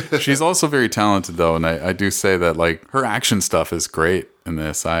 and she's also very talented though. And I do say that like her action stuff is great in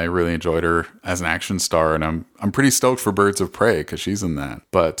this. I really enjoyed her as an action star, and I'm pretty stoked for Birds of Prey because she's in that.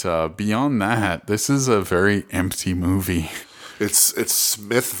 But beyond that, this is a very empty movie. It's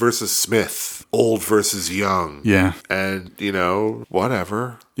Smith versus Smith, old versus young. Yeah. And,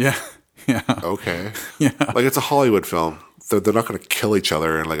 whatever. Yeah. Yeah. Okay. Yeah. Like, it's a Hollywood film. They're not going to kill each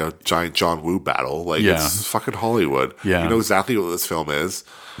other in like a giant John Woo battle. Like, it's fucking Hollywood. Yeah. You know exactly what this film is.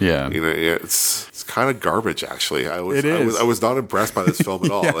 Yeah. It's kind of garbage, actually. I was not impressed by this film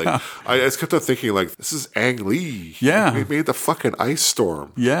at all. Yeah. Like, I just kept on thinking, like, this is Ang Lee. Yeah. He made the fucking Ice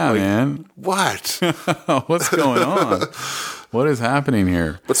Storm. Yeah, like, man. What? What's going on? What is happening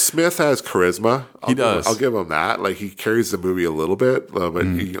here? But Smith has charisma. He does. I'll give him that. Like, he carries the movie a little bit, but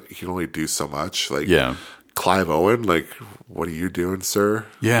he can only do so much. Like, Clive Owen, like, what are you doing, sir?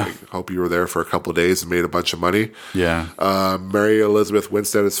 Yeah. Like, hope you were there for a couple of days and made a bunch of money. Yeah. Mary Elizabeth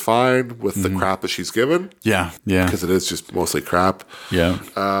Winstead is fine with the crap that she's given. Yeah. Yeah. Because it is just mostly crap. Yeah.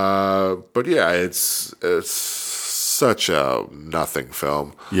 But yeah, it's such a nothing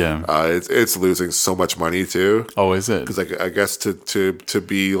film. Yeah. It's losing so much money too. Oh, is it? Because I guess to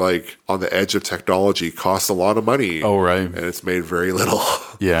be like on the edge of technology costs a lot of money. Oh, right. And it's made very little.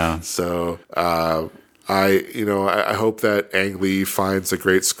 Yeah. So I hope that Ang Lee finds a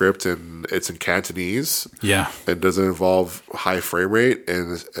great script and it's in Cantonese. Yeah. And doesn't involve high frame rate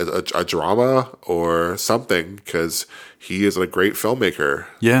and a drama or something, because he is a great filmmaker.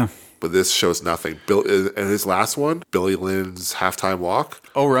 Yeah. But this shows nothing. And his last one, Billy Lynn's Halftime Walk.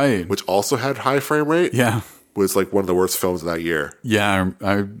 Oh, right. Which also had high frame rate. Yeah. Was like one of the worst films of that year. Yeah,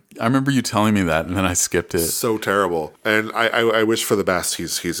 I remember you telling me that, and then I skipped it. So terrible. And I wish for the best.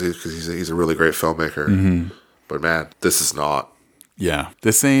 He's a really great filmmaker. Mm-hmm. But man, this is not. Yeah,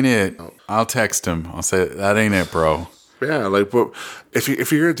 this ain't it. I'll text him. I'll say that ain't it, bro. Yeah, like, but if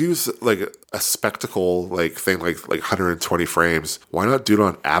you're gonna do like a spectacle like thing like 120 frames, why not do it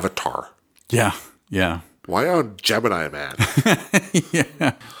on Avatar? Yeah, yeah. Why on Gemini Man?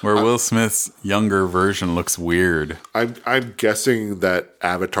 Yeah, where Will Smith's younger version looks weird. I'm guessing that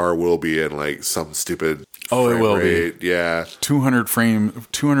Avatar will be in like some stupid. Oh, it will rate. be. Yeah,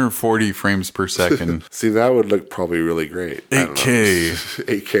 240 frames per second. See, that would look probably really great. 8K.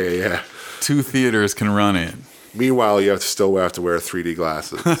 8K. Yeah. 2 theaters can run it. Meanwhile, you still have to wear 3D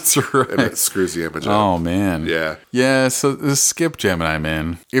glasses. That's right. And it screws the image up. Oh, man. Yeah. Yeah, so skip Gemini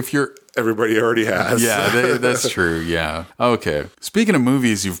Man. If you're... Everybody already has. Yeah, that's true. Yeah. Okay. Speaking of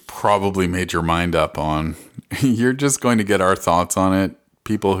movies you've probably made your mind up on, you're just going to get our thoughts on it.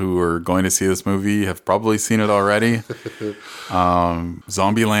 People who are going to see this movie have probably seen it already.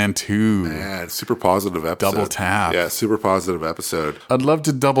 Zombieland 2. Man, super positive episode. Double tap. Yeah, super positive episode. I'd love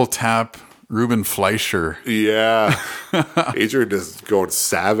to double tap Ruben Fleischer. Yeah. Adrian is going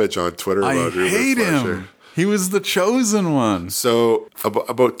savage on Twitter about Ruben hate Fleischer. him. He was the chosen one. So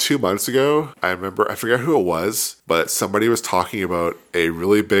about 2 months ago, I forget who it was, but somebody was talking about a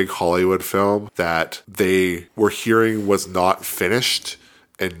really big Hollywood film that they were hearing was not finished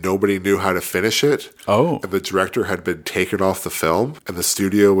and nobody knew how to finish it. Oh. And the director had been taken off the film and the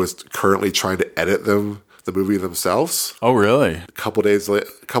studio was currently trying to edit the movie themselves. Oh, really? A couple days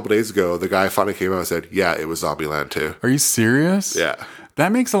ago, the guy finally came out and said, yeah, it was Zombieland 2. Are you serious? Yeah.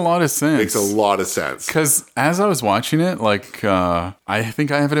 That makes a lot of sense. Makes a lot of sense. Because as I was watching it, like, I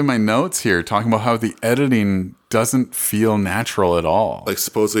think I have it in my notes here, talking about how the editing doesn't feel natural at all. Like,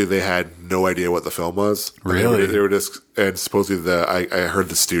 supposedly they had no idea what the film was. Really? They were just, and supposedly I heard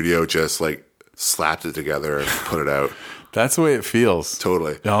the studio just, like, slapped it together and put it out. That's the way it feels.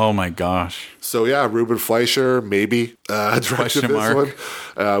 Totally. Oh my gosh. So yeah, Ruben Fleischer, maybe directed this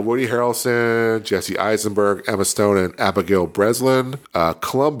one. Woody Harrelson, Jesse Eisenberg, Emma Stone, and Abigail Breslin.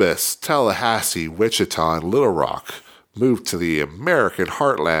 Columbus, Tallahassee, Wichita, and Little Rock moved to the American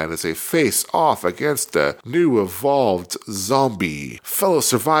heartland as they face off against the new evolved zombie, fellow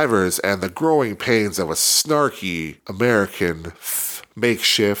survivors, and the growing pains of a snarky American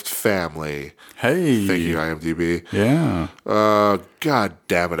makeshift family. Hey. Thank you, IMDb. Yeah. God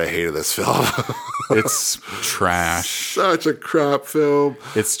damn it, I hated this film. It's trash. Such a crap film.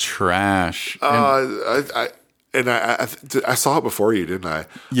 It's trash. And I saw it before you, didn't I?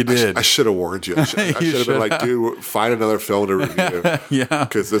 You did. I should have warned you. I should have been like, dude, find another film to review. Yeah.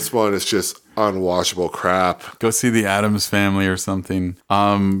 Because this one is just unwatchable crap. Go see The Addams Family or something.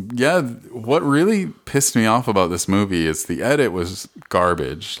 Yeah, what really pissed me off about this movie is the edit was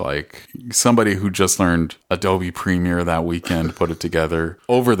garbage. Like, somebody who just learned Adobe Premiere that weekend put it together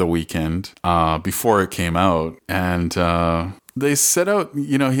over the weekend before it came out. And they set out,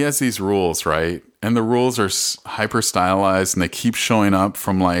 he has these rules, right? And the rules are hyper stylized, and they keep showing up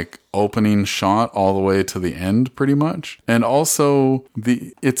from like opening shot all the way to the end, pretty much. And also,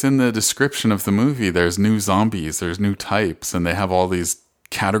 it's in the description of the movie. There's new zombies, there's new types, and they have all these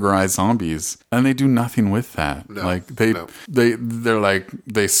categorized zombies, and they do nothing with that. They're like,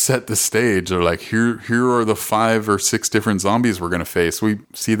 they set the stage. They're like, here are the 5 or 6 different zombies we're gonna face. We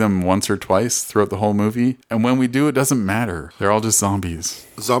see them once or twice throughout the whole movie, and when we do, it doesn't matter. They're all just zombies.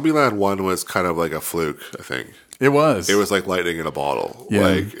 Zombieland 1 was kind of like a fluke, I think. It was like lightning in a bottle. Yeah.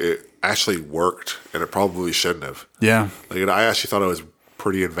 Like, it actually worked, and it probably shouldn't have. Yeah. Like, I actually thought it was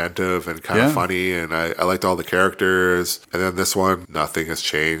pretty inventive and kind of funny, and I liked all the characters. And then this one, nothing has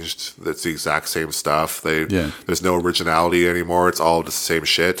changed. It's the exact same stuff. There's no originality anymore. It's all just the same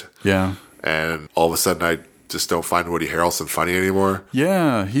shit. Yeah. And all of a sudden, I just don't find Woody Harrelson funny anymore.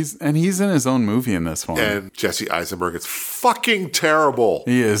 Yeah, he's in his own movie in this one. And Jesse Eisenberg is fucking terrible.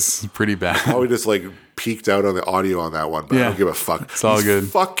 He is pretty bad. Probably just like peaked out on the audio on that one, but I don't give a fuck. It's all good.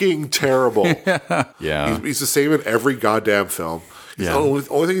 Fucking terrible. Yeah. He's the same in every goddamn film. Yeah. The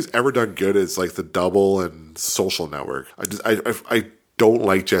only thing he's ever done good is like The Double and Social Network. I don't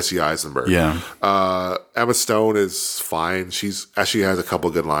like Jesse Eisenberg. Yeah. Emma Stone is fine. She's actually has a couple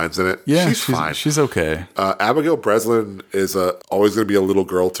good lines in it. Yeah, she's fine. She's okay. Abigail Breslin is always going to be a little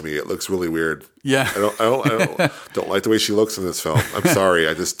girl to me. It looks really weird. Yeah. I don't like the way she looks in this film. I'm sorry,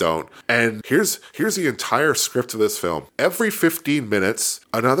 I just don't. And here's the entire script of this film. Every 15 minutes,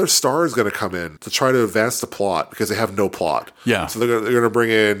 another star is going to come in to try to advance the plot because they have no plot. Yeah. So they're going to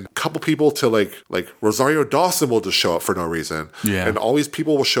bring in a couple people to like Rosario Dawson will just show up for no reason. Yeah. And all these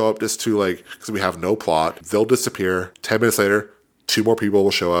people will show up just to because we have no plot. They'll disappear. 10 minutes later, 2 more people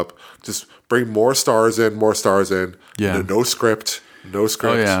will show up. Just bring more stars in. Yeah. No script. Oh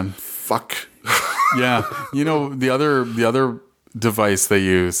yeah. Fuck. Yeah. The other device they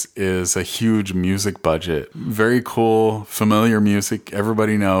use is a huge music budget. Very cool, familiar music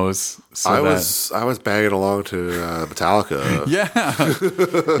everybody knows. So I was banging along to Metallica.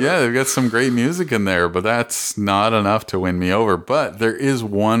 Yeah, they've got some great music in there, but that's not enough to win me over. But there is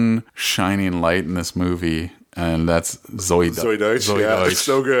one shining light in this movie, and that's Zoe Deutsch. It's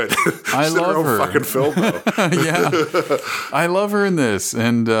so good. I love her. Fucking film, though. Yeah, I love her in this,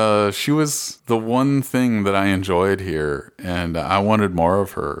 and she was the one thing that I enjoyed here, and I wanted more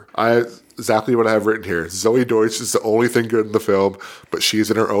of her. Exactly what I have written here. Zoe Deutsch is the only thing good in the film, but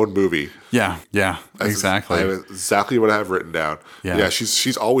she's in her own movie. Yeah, exactly. I have exactly what I have written down. Yeah,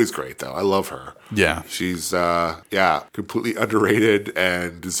 she's always great, though. I love her. Yeah. She's, completely underrated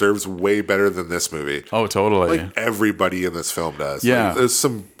and deserves way better than this movie. Oh, totally. Like everybody in this film does. Yeah. Like, there's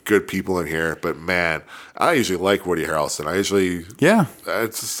some good people in here, but man, I usually like Woody Harrelson.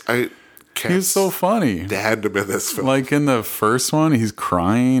 He's so funny. Stand him in this film. Like in the first one, he's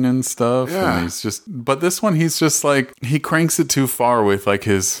crying and stuff. Yeah. And but this one, he's just like, he cranks it too far with like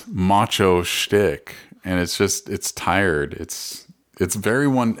his macho shtick. And it's tired. It's very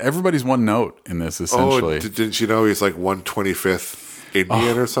everybody's one note in this, essentially. Oh, didn't you know he's like 125th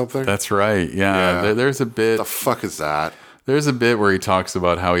Indian or something? That's right. Yeah. There's a bit. What the fuck is that? There's a bit where he talks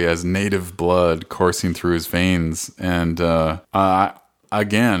about how he has native blood coursing through his veins. And,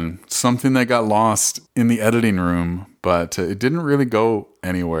 again, something that got lost in the editing room, but it didn't really go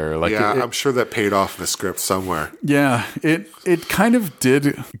anywhere. Like, I'm sure that paid off in the script somewhere. Yeah, it kind of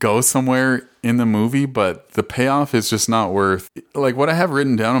did go somewhere in the movie, but the payoff is just not worth. Like, what I have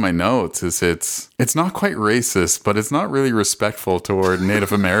written down in my notes is it's not quite racist, but it's not really respectful toward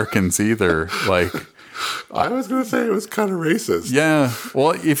Native Americans either. Like, I was going to say it was kind of racist. Yeah.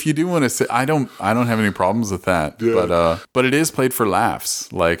 Well, if you do want to say, I don't have any problems with that. Yeah. But it is played for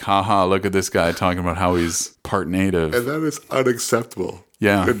laughs. Like, haha, look at this guy talking about how he's part native. And that is unacceptable.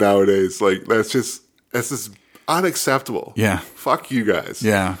 Yeah. And nowadays, like, that's just unacceptable. Yeah. Fuck you guys.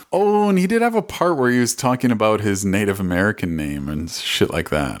 Yeah. Oh, and he did have a part where he was talking about his Native American name and shit like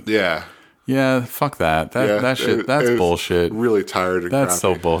that. Yeah. Yeah, fuck that. That shit, that's bullshit. Really tired and That's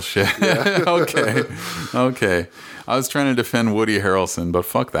crappy. So bullshit. Yeah. Okay. I was trying to defend Woody Harrelson, but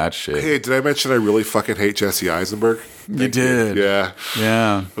fuck that shit. Hey, did I mention I really fucking hate Jesse Eisenberg? You did. Yeah.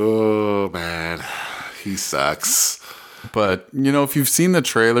 Yeah. Oh, man. He sucks. But, if you've seen the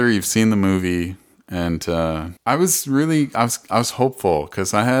trailer, you've seen the movie, And I was hopeful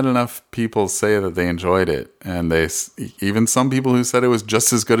because I had enough people say that they enjoyed it, and even some people who said it was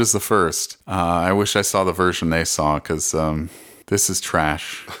just as good as the first. I wish I saw the version they saw because this is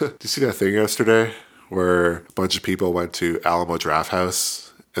trash. Did you see that thing yesterday where a bunch of people went to Alamo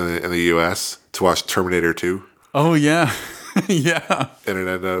Drafthouse in the U.S. to watch Terminator 2? Oh yeah, yeah. And it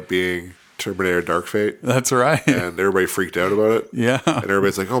ended up being Terminator Dark Fate. That's right. And everybody freaked out about it. Yeah. And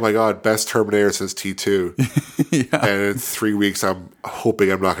everybody's like, oh my God, best Terminator since T2. Yeah. And in 3 weeks, I'm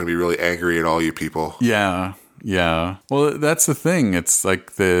hoping I'm not going to be really angry at all you people. Yeah. Yeah. Well, that's the thing. It's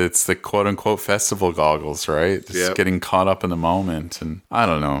like it's the quote unquote festival goggles, right? Just getting caught up in the moment. And I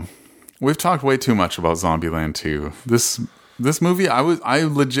don't know. We've talked way too much about Zombieland 2. This movie, I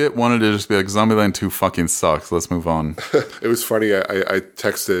legit wanted to just be like, Zombieland 2 fucking sucks. Let's move on. It was funny. I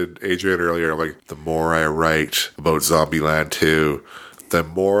texted Adrian earlier. I'm like, the more I write about Zombieland 2, the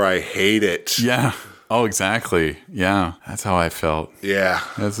more I hate it. Yeah. Oh, exactly. Yeah. That's how I felt. Yeah.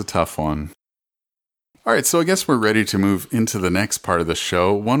 That's a tough one. All right, so I guess we're ready to move into the next part of the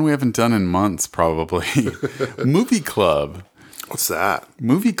show. One we haven't done in months, probably. Movie Club. What's that?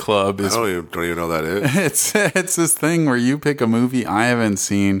 Movie Club is... I don't even know what that is. It's this thing where you pick a movie I haven't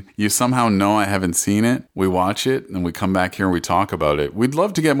seen. You somehow know I haven't seen it. We watch it, and we come back here and we talk about it. We'd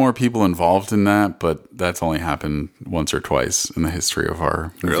love to get more people involved in that, but that's only happened once or twice in the history of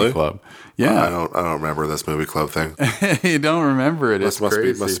our movie club. Yeah. I don't remember this movie club thing. You don't remember it. It's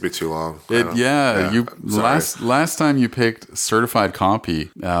crazy. Must be too long. Last time you picked Certified Copy,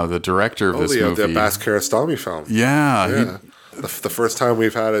 the director of this movie. The Bas Kiarostami film. Yeah. The first time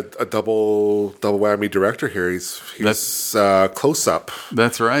we've had a double whammy director here. He's Close Up.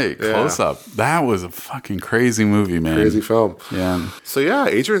 That's right. Yeah. Close Up. That was a fucking crazy movie, man. Crazy film. Yeah. So yeah,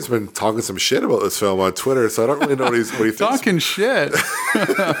 Adrian's been talking some shit about this film on Twitter, so I don't really know what he thinks. Talking shit?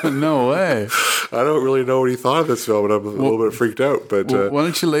 No way. I don't really know what he thought of this film, and I'm a little bit freaked out. But why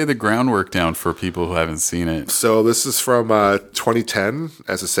don't you lay the groundwork down for people who haven't seen it? So this is from 2010,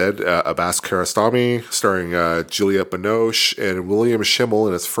 as I said, Bas Kiarostami, starring Juliette Binoche and William Schimmel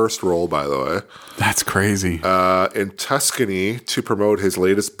in his first role, by the way. That's crazy. In Tuscany, to promote his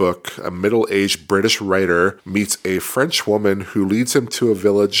latest book, a middle-aged British writer meets a French woman who leads him to a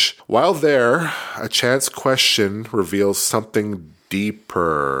village. While there, a chance question reveals something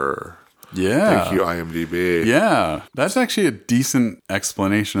deeper. Yeah. Thank you, IMDb. Yeah. That's actually a decent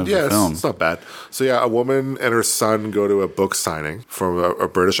explanation of the film. It's not bad. So yeah, a woman and her son go to a book signing from a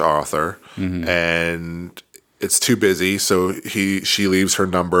British author, and it's too busy, so she leaves her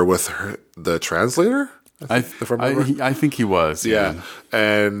number with the translator. I think he was. Yeah.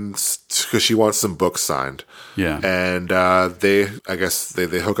 And because she wants some books signed. Yeah. And they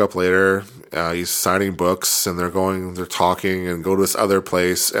hook up later. He's signing books, and they're talking and go to this other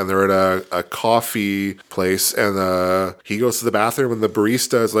place, and they're at a coffee place, and he goes to the bathroom, and the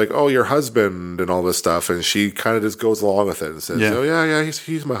barista is like, oh, your husband, and all this stuff, and she kind of just goes along with it and says, oh yeah,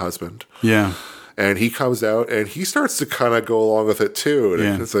 he's my husband. Yeah. And he comes out and he starts to kind of go along with it too.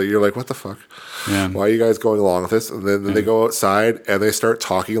 And so you're like, what the fuck? Yeah. Why are you guys going along with this? And then they go outside and they start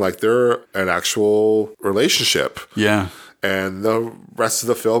talking like they're an actual relationship. Yeah. And the rest of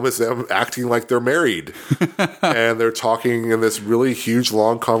the film is them acting like they're married. And they're talking in this really huge,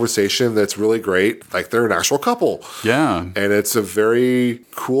 long conversation that's really great. Like they're an actual couple. Yeah. And it's a very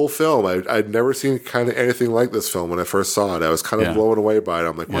cool film. I'd never seen kind of anything like this film when I first saw it. I was kind of blown away by it.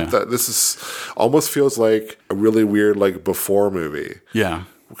 I'm like, what the? This is almost feels like a really weird, like, before movie. Yeah.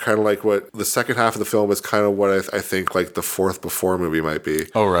 Kind of like what the second half of the film is kind of what I think like the fourth before movie might be.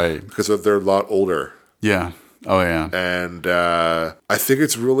 Oh, right. Because they're a lot older. Yeah. Oh, yeah. And I think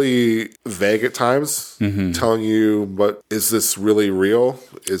it's really vague at times, telling you, but is this really real?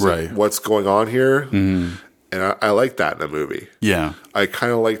 Is it what's going on here? Mm-hmm. And I like that in a movie. Yeah. I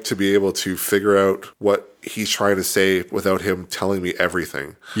kind of like to be able to figure out what he's trying to say without him telling me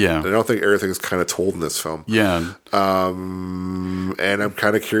everything. Yeah. And I don't think everything's kind of told in this film. Yeah. And I'm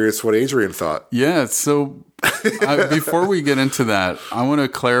kind of curious what Adrian thought. Yeah. So before we get into that, I want to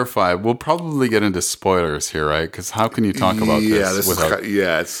clarify. We'll probably get into spoilers here, right? Because how can you talk about this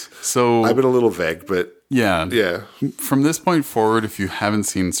without... So I've been a little vague, but... Yeah. From this point forward, if you haven't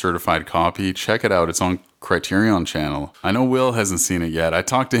seen Certified Copy, check it out. It's on Criterion Channel. I know Will hasn't seen it yet. I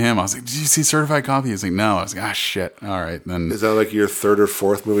talked to him. I was like, did you see Certified Copy? He's like, no. I was like, ah, shit. All right. Then. Is that like your third or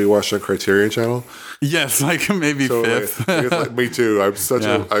fourth movie watched on Criterion Channel? Yes, like maybe fifth. Like, me too. I'm such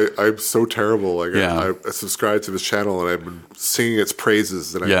I'm so terrible. Like Yeah. I subscribe to this channel and I've been singing its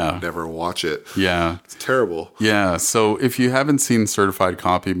praises and I never watch it. Yeah. It's terrible. Yeah. So if you haven't seen Certified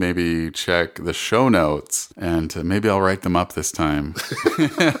Copy, maybe check the show notes and maybe I'll write them up this time.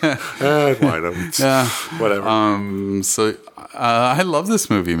 Why not? Yeah. Whatever. So I love this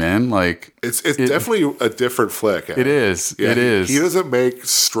movie, man. Like it's definitely a different flick. It is. Yeah, it is. He doesn't make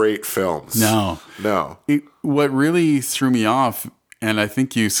straight films. No. What really threw me off, and I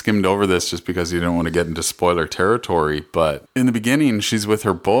think you skimmed over this just because you didn't want to get into spoiler territory, but in the beginning, she's with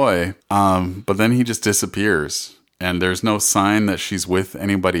her boy, but then he just disappears. And there's no sign that she's with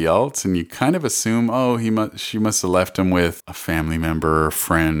anybody else. And you kind of assume, she must have left him with a family member or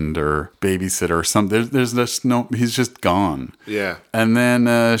friend or babysitter or something. There's just he's just gone. Yeah. And then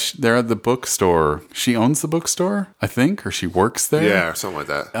they're at the bookstore. She owns the bookstore, I think, or she works there. Yeah, or something like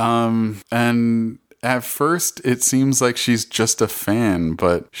that. And at first, it seems like she's just a fan,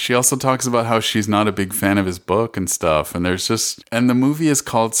 but she also talks about how she's not a big fan of his book and stuff. And and the movie is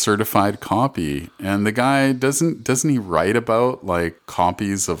called Certified Copy. And the guy doesn't he write about like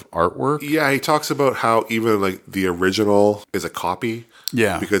copies of artwork? Yeah, he talks about how even like the original is a copy.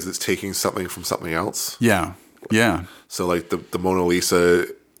 Yeah. Because it's taking something from something else. Yeah. Yeah. So like the Mona Lisa,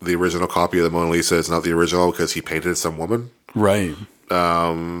 the original copy of the Mona Lisa is not the original because he painted some woman. Right.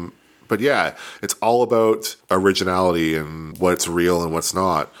 But yeah, it's all about originality and what's real and what's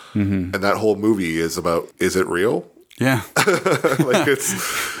not. Mm-hmm. And that whole movie is about, is it real? Yeah. Like it's,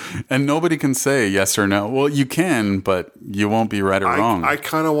 and nobody can say yes or no. Well, you can, but you won't be right or wrong. I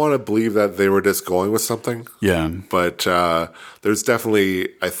kind of want to believe that they were just going with something. Yeah. But there's definitely,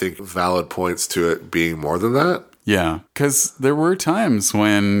 I think, valid points to it being more than that. Yeah, because there were times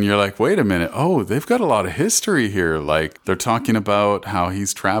when you're like, wait a minute, they've got a lot of history here. Like, they're talking about how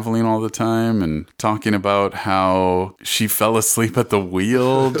he's traveling all the time and talking about how she fell asleep at the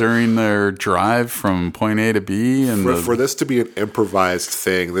wheel during their drive from point A to B. And for this to be an improvised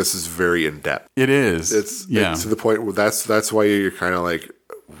thing, this is very in-depth. It is. It's to the point where that's why you're kind of like,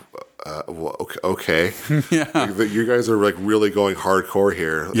 well, okay. Yeah. Like, you guys are like really going hardcore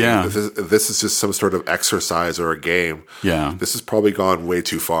here. Yeah. If this is just some sort of exercise or a game. Yeah. This has probably gone way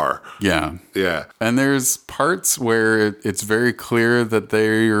too far. Yeah. Yeah. And there's parts where it's very clear that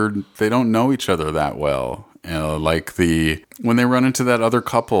they don't know each other that well. Like when they run into that other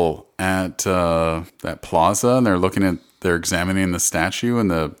couple at that plaza and they're examining the statue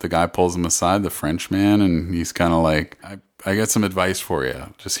and the guy pulls them aside, the French man, and he's kind of like, I got some advice for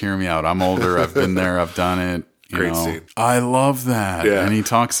you. Just hear me out. I'm older. I've been there. I've done it. Great scene. I love that. Yeah. And he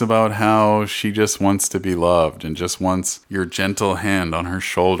talks about how she just wants to be loved and just wants your gentle hand on her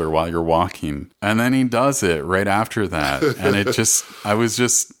shoulder while you're walking. And then he does it right after that. And it just, I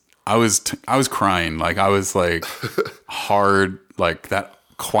was crying. Like I was like hard, like that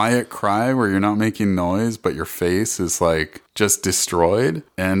quiet cry where you're not making noise, but your face is like just destroyed.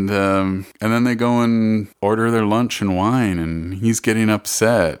 And then they go and order their lunch and wine, and he's getting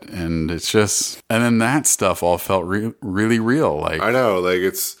upset, and it's just, and then that stuff all felt really real. Like I know, like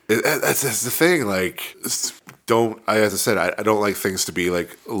that's the thing. Like as I said, I don't like things to be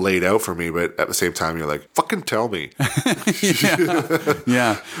like laid out for me, but at the same time, you're like, fucking tell me.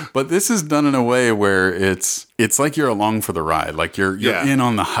 Yeah. But this is done in a way where it's like you're along for the ride, like you're in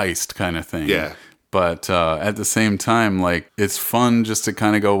on the heist kind of thing. Yeah. But at the same time, like it's fun just to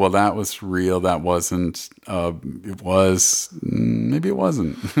kind of go, well, that was real, that wasn't. It was, maybe it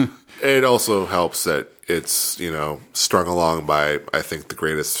wasn't. It also helps that it's, strung along by, I think, the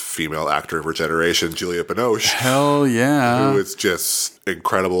greatest female actor of her generation, Julia Binoche. Hell yeah. Who is just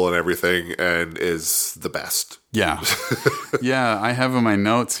incredible in everything and is the best. Yeah. Yeah, I have in my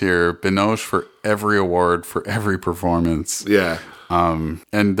notes here, Binoche for every award, for every performance. Yeah.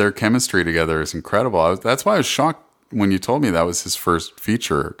 And their chemistry together is incredible. That's why I was shocked when you told me that was his first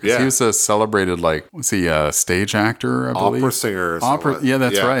feature. Because he was a celebrated, was he a stage actor, I believe? Opera singer. Yeah,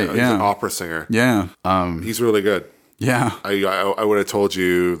 that's right. He's Yeah. an opera singer. Yeah. He's really good. Yeah. I would have told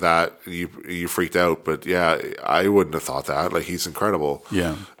you that you freaked out, but yeah, I wouldn't have thought that. Like, he's incredible.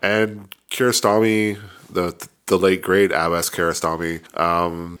 Yeah. And Kiarostami, the late great Abbas Kiarostami,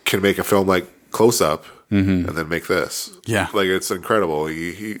 can make a film like Close Up. Mm-hmm. And then make this. Yeah. Like, it's incredible.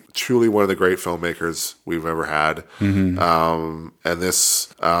 He truly one of the great filmmakers we've ever had. Mm-hmm. And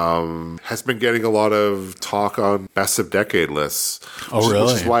this has been getting a lot of talk on best of decade lists. Oh, really?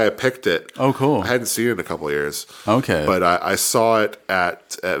 Which is why I picked it. Oh, cool. I hadn't seen it in a couple of years. Okay. But I saw it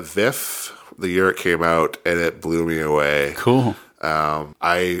at VIFF, the year it came out, and it blew me away. Cool.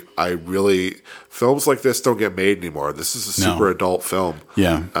 I really, films like this don't get made anymore. This is a super adult film.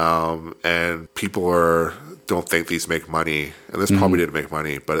 Yeah. And people don't think these make money, and this probably didn't make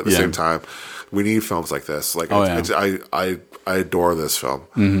money, but at the same time, we need films like this. Like, I adore this film.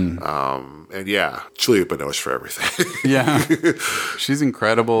 And yeah, Julia Binoche for everything. Yeah. She's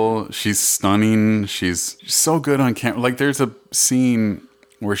incredible. She's stunning. She's so good on camera. Like, there's a scene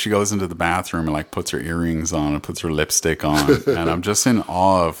where she goes into the bathroom and like puts her earrings on and puts her lipstick on. And I'm just in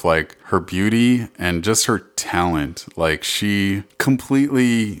awe of like her beauty and just her talent. Like, she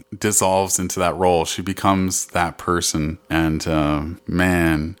completely dissolves into that role. She becomes that person. And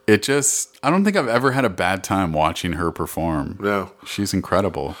man, I don't think I've ever had a bad time watching her perform. No. She's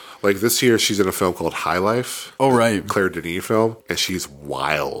incredible. Like, this year, she's in a film called High Life. Oh, right. Claire Denis film, and she's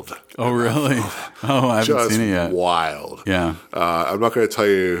wild. Oh, really? Oh, I haven't seen it yet. Wild. Yeah. I'm not going to tell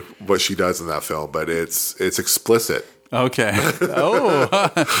you what she does in that film, but it's explicit. Okay. Oh,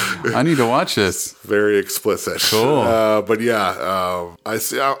 I need to watch this. Very explicit. Cool. But yeah,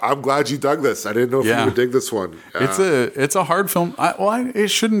 I'm glad you dug this. I didn't know if you would dig this one. It's a hard film. It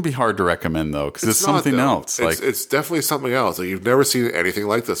shouldn't be hard to recommend though, because it's something else. It's definitely something else. Like, you've never seen anything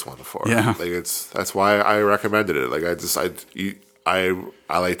like this one before. Yeah. Like, that's why I recommended it. Like,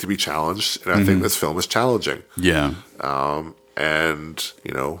 I like to be challenged, and I think this film is challenging. Yeah. And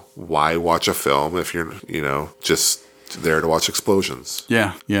why watch a film if you're just there to watch explosions?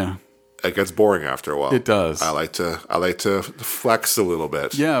 Yeah. Yeah. It gets boring after a while. It does. I like to flex a little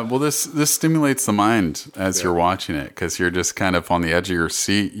bit. Yeah, well, this stimulates the mind as you're watching it, because you're just kind of on the edge of your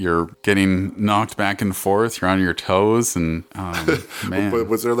seat. You're getting knocked back and forth. You're on your toes, and man. But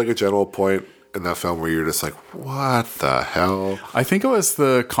was there like a general point in that film where you're just like, what the hell? I think it was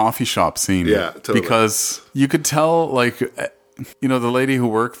the coffee shop scene. Yeah, totally. Because you could tell, like, the lady who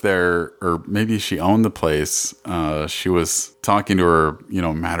worked there, or maybe she owned the place, she was talking to her,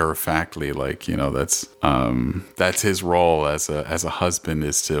 matter-of-factly, like, that's his role as a husband,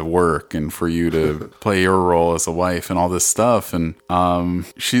 is to work, and for you to play your role as a wife and all this stuff. And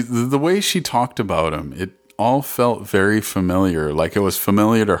the way she talked about him, it all felt very familiar. Like, it was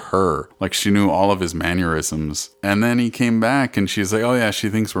familiar to her. Like, she knew all of his mannerisms. And then he came back and she's like, oh yeah, she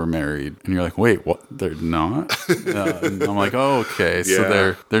thinks we're married. And you're like, wait, what? They're not? And I'm like, oh, okay.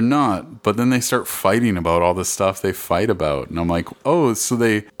 So they're not. But then they start fighting about all the stuff they fight about. And I'm like, oh, so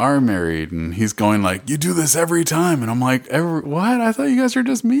they are married. And he's going like, you do this every time. And I'm like, what? I thought you guys were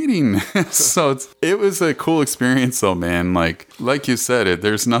just meeting. So it was a cool experience though, man. Like you said,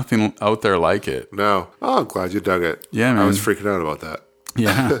 there's nothing out there like it. No. Oh, I'm glad you dug it. Yeah, man. I was freaking out about that.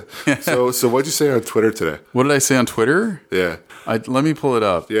 Yeah. So what'd you say on Twitter today? What did I say on Twitter? Yeah. Let me pull it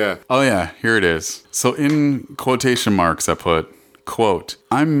up. Yeah. Oh, yeah. Here it is. So in quotation marks, I put, quote,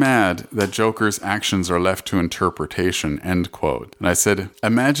 I'm mad that Joker's actions are left to interpretation, end quote. And I said,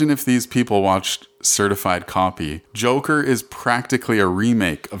 imagine if these people watched Certified Copy. Joker is practically a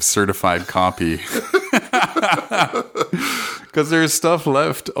remake of Certified Copy. Because there's stuff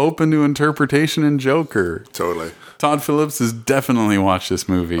left open to interpretation in Joker. Totally. Todd Phillips has definitely watched this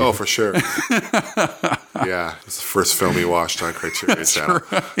movie. Oh, for sure. Yeah, it's the first film he watched on Criterion Channel.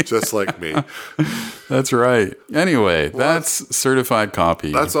 Right. Just like me. That's right. Anyway, that's Certified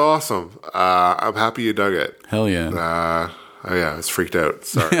Copy. That's awesome. I'm happy you dug it. Hell yeah. Oh yeah, I was freaked out.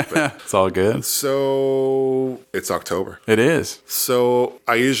 Sorry. It's all good. So it's October. It is. So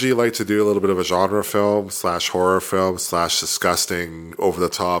I usually like to do a little bit of a genre film / horror film / disgusting, over the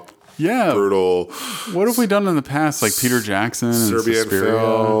top, brutal. What have we done in the past? Like Peter Jackson and Serbian Suspiria.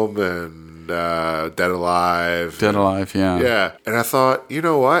 film and Dead Alive. Dead Alive, yeah. Yeah. And I thought, you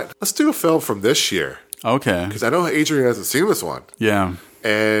know what? Let's do a film from this year. Okay. Because I know Adrian hasn't seen this one. Yeah.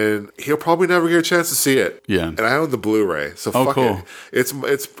 And he'll probably never get a chance to see it. Yeah. And I own the Blu-ray. So fuck cool.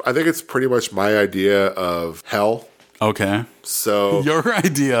 it. I think it's pretty much my idea of hell. Okay. So your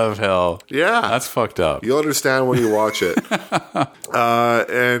idea of hell. Yeah. That's fucked up. You'll understand when you watch it.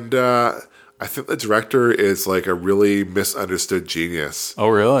 And I think the director is like a really misunderstood genius. Oh,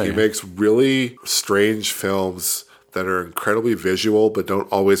 really? He makes really strange films that are incredibly visual, but don't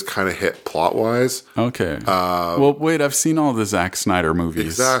always kind of hit plot-wise. Okay. Well, wait, I've seen all the Zack Snyder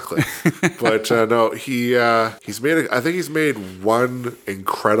movies. Exactly. But no, he's made. I think he's made one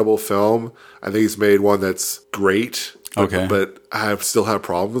incredible film. I think he's made one that's great. Okay. But I still have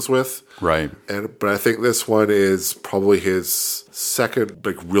problems with. Right. But I think this one is probably his second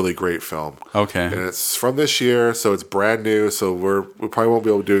really great film. Okay. And it's from this year, so it's brand new. So we probably won't be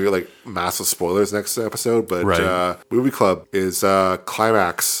able to do massive spoilers next episode. But Movie Club is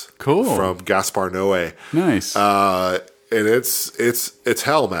Climax. Cool. From Gaspar Noé. Nice. and it's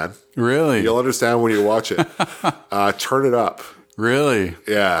hell, man. Really? You'll understand when you watch it. Turn it up. Really?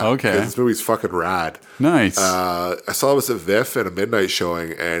 Yeah. Okay. This movie's fucking rad. Nice. I saw this at VIFF at a midnight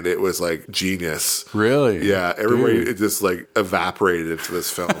showing, and it was like genius. Really? Yeah. Everybody it just like evaporated into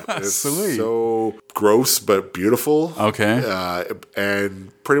this film. It's Sweet. so gross but beautiful. Okay.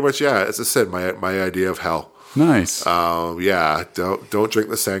 And pretty much, yeah, as I said, my idea of hell. Nice. Yeah. Don't drink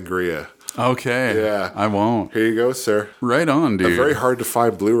the sangria. Okay. Yeah. I won't. Here you go, sir. Right on, dude. A very hard to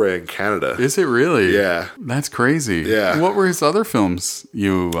find Blu-ray in Canada. Is it really? Yeah. That's crazy. Yeah. What were his other films?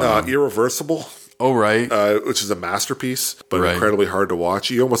 Irreversible. Oh, right. Which is a masterpiece, but Right. incredibly hard to watch.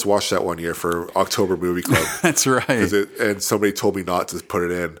 You almost watched that one year for October Movie Club. That's right. And somebody told me not to put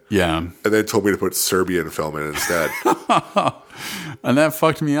it in. Yeah. And then told me to put Serbian film in instead. And that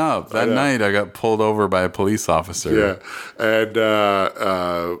fucked me up. That night I got pulled over by a police officer. Yeah. And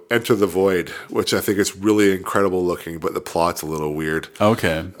Enter the Void, which I think is really incredible looking, but the plot's a little weird.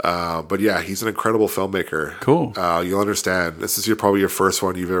 Okay. But yeah, he's an incredible filmmaker. Cool. You'll understand. This is probably your first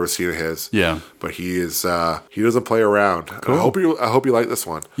one you've ever seen of his. Yeah. But he doesn't play around. Cool. I hope you like this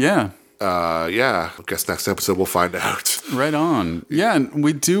one. Yeah. I guess next episode we'll find out. Right on. Yeah, and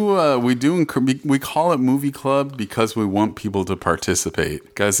we call it Movie Club because we want people to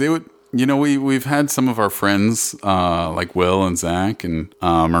participate. Guys, we've had some of our friends like Will and Zach and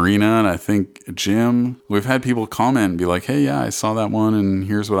Marina and I think Jim. We've had people comment and be like, "Hey, yeah, I saw that one and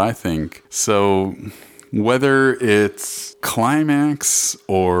here's what I think." So whether it's Climax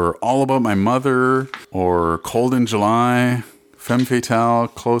or All About My Mother or Cold in July, Femme Fatale,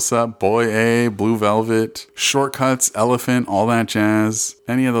 Close Up, Boy A, Blue Velvet, Shortcuts, Elephant, all that jazz.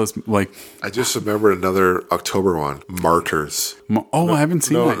 Any of those, like... I just remembered another October one, Martyrs. I haven't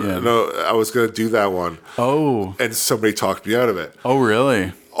seen that yet. No, I was going to do that one. Oh. And somebody talked me out of it. Oh,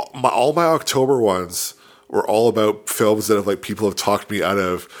 really? All my October ones were all about films that people have talked me out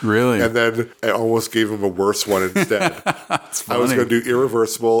of. Really? And then I almost gave them a worse one instead. That's funny. I was going to do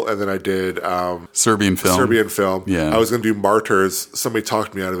Irreversible, and then I did Serbian film. Yeah. I was going to do Martyrs. Somebody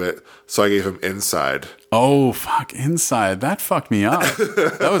talked me out of it, so I gave him Inside. Oh, fuck, Inside. That fucked me up.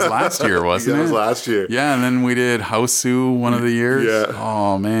 That was last year, wasn't it? That was last year. Yeah, and then we did Houseu one of the years. Yeah.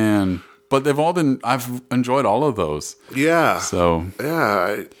 Oh, man. But I've enjoyed all of those. Yeah. So.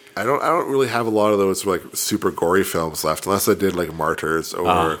 Yeah, I don't really have a lot of those super gory films left, unless I did Martyrs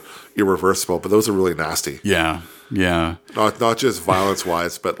or Irreversible, but those are really nasty. Yeah. Yeah. Not just violence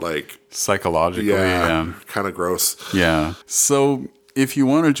wise, but psychologically. Yeah. Kind of gross. Yeah. So if you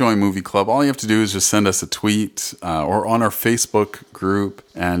want to join Movie Club, all you have to do is just send us a tweet or on our Facebook group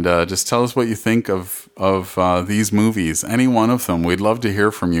and just tell us what you think of these movies. Any one of them. We'd love to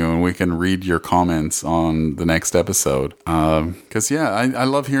hear from you and we can read your comments on the next episode. Because, I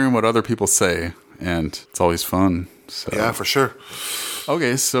love hearing what other people say and it's always fun. So. Yeah, for sure.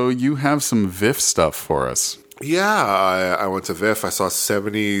 Okay, so you have some VIFF stuff for us. Yeah, I went to VIFF. I saw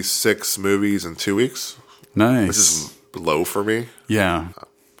 76 movies in 2 weeks. Nice. Which is low for me. Yeah.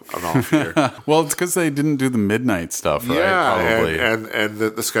 I'm off here. Well, it's because they didn't do the midnight stuff, right? Yeah, probably. and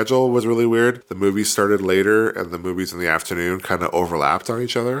the schedule was really weird. The movies started later, and the movies in the afternoon kind of overlapped on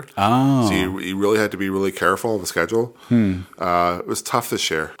each other. Oh. So you really had to be really careful on the schedule. It was tough this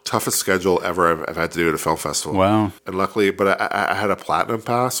year. Toughest schedule ever I've had to do at a film festival. Wow. And luckily, but I had a platinum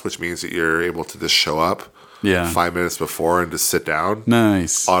pass, which means that you're able to just show up 5 minutes before and just sit down.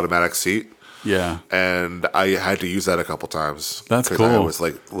 Nice. Automatic seat. Yeah. And I had to use that a couple times. That's cool. I was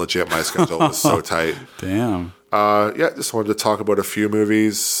legit, my schedule was so tight. Damn. Just wanted to talk about a few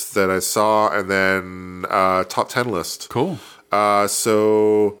movies that I saw and then top 10 list. Cool.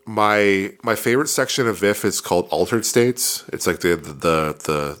 So my favorite section of VIFF is called Altered States. It's like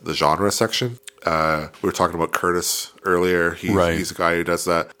the genre section. We were talking about Curtis earlier. He's the guy who does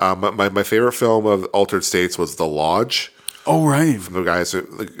that. My favorite film of Altered States was The Lodge. Oh, right. From the guys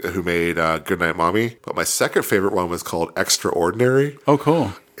who made Goodnight Mommy. But my second favorite one was called Extraordinary. Oh,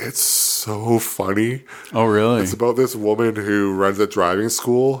 cool. It's so funny. Oh, really? It's about this woman who runs a driving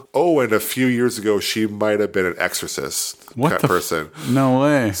school. Oh, and a few years ago, she might have been an exorcist person. No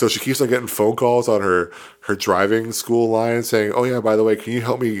way. So she keeps on getting phone calls on her driving school line saying, "Oh, yeah, by the way, can you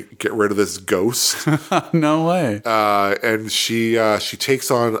help me get rid of this ghost?" No way. And she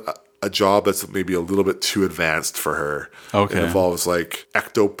takes on a job that's maybe a little bit too advanced for her. Okay. It involves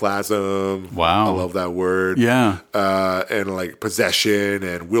ectoplasm. Wow. I love that word. Yeah. And possession,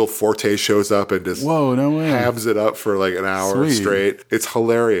 and Will Forte shows up and just hams it up for an hour straight. It's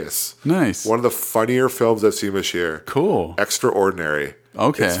hilarious. Nice. One of the funnier films I've seen this year. Cool. Extraordinary.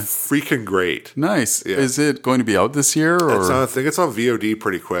 Okay. It's freaking great. Nice. Yeah. Is it going to be out this year? Or? I think it's on VOD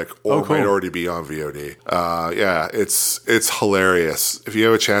pretty quick, or cool. might already be on VOD. Yeah, it's hilarious. If you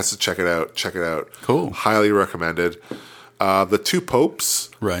have a chance to check it out, check it out. Cool. Highly recommended. The Two Popes.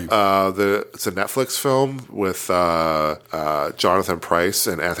 Right. It's a Netflix film with Jonathan Pryce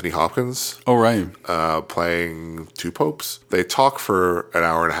and Anthony Hopkins. Oh, right. Playing two popes. They talk for an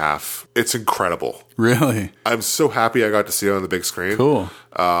hour and a half. It's incredible. Really? I'm so happy I got to see it on the big screen. Cool.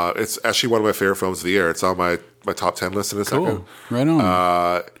 It's actually one of my favorite films of the year. It's on my top 10 list in a second. Cool. Right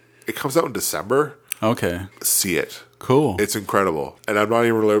on. It comes out in December. Okay. See it. Cool. It's incredible. And I'm not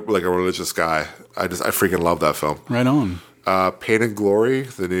even like a religious guy. I freaking love that film. Right on. Pain and Glory,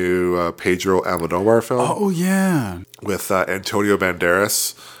 the new Pedro Almodovar film. Oh, yeah. With Antonio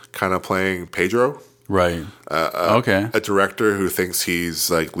Banderas kind of playing Pedro. Right. Okay. A director who thinks he's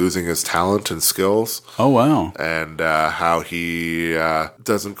like losing his talent and skills. Oh, wow. And how he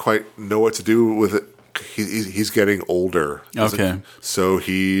doesn't quite know what to do with it. He's getting older. Okay. So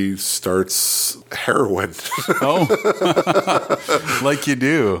he starts heroin. Oh, like you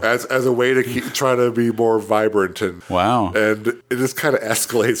do. As a way to keep trying to be more vibrant. And wow. And it just kind of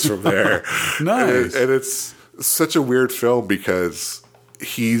escalates from there. Nice. And it's such a weird film because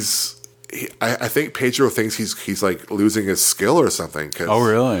I think Pedro thinks he's like losing his skill or something. Oh,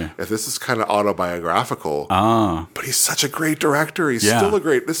 really? If this is kind of autobiographical. But he's such a great director. He's still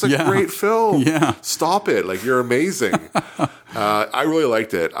This is a great film. Yeah. Stop it. Like, you're amazing. I really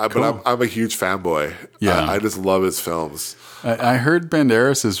liked it. But I'm a huge fanboy. Yeah. I just love his films. I heard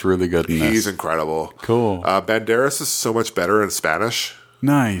Banderas is really good in this. He's incredible. Cool. Banderas is so much better in Spanish.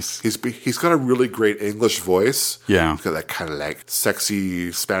 Nice. He's got a really great English voice. Yeah. He's got that kind of like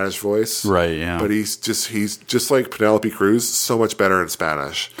sexy Spanish voice. Right, yeah. But he's just like Penelope Cruz, so much better in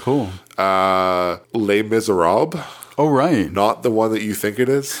Spanish. Cool. Les Miserables. Oh, right. Not the one that you think it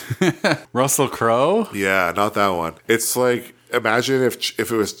is. Russell Crowe? Yeah, not that one. It's like, imagine if it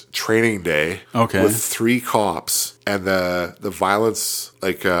was Training Day. Okay. With 3 cops and the violence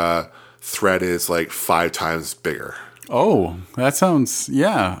threat is like 5 times bigger. Oh, that sounds,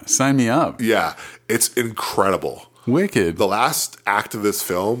 sign me up. Yeah, it's incredible. Wicked. The last act of this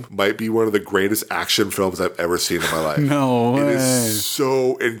film might be one of the greatest action films I've ever seen in my life. No way. It is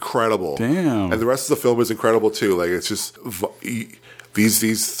so incredible. Damn. And the rest of the film is incredible too. Like, it's just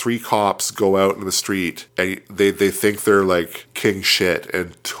these 3 cops go out in the street and they think they're like king shit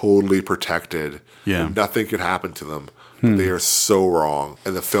and totally protected. Yeah. And nothing can happen to them. They are so wrong.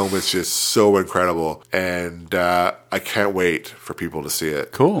 And the film is just so incredible. And I can't wait for people to see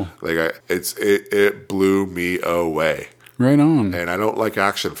it. Cool. Like, it blew me away. Right on. And I don't like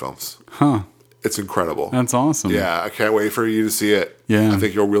action films. Huh. It's incredible. That's awesome. Yeah, I can't wait for you to see it. Yeah. I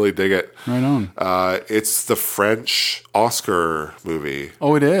think you'll really dig it. Right on. It's the French Oscar movie.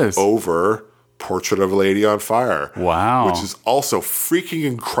 Oh, it is? Over Portrait of a Lady on Fire. Wow. Which is also freaking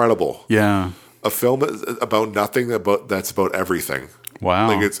incredible. Yeah. A film about nothing that's about everything. Wow.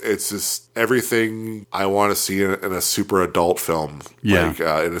 Like, it's just everything I want to see in a super adult film. Yeah. Like,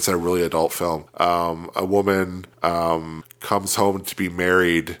 and it's a really adult film. A woman comes home to be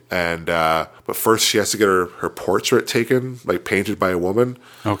married, and but first she has to get her portrait taken, like painted by a woman.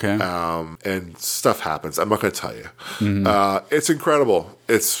 Okay. And stuff happens. I'm not going to tell you. Mm-hmm. It's incredible.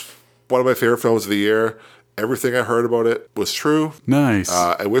 It's one of my favorite films of the year. Everything I heard about it was true. Nice.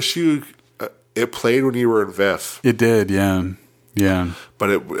 I wish it played when you were in VIFF. It did, yeah. Yeah.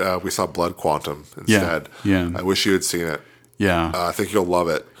 But we saw Blood Quantum instead. Yeah. I wish you had seen it. Yeah. I think you'll love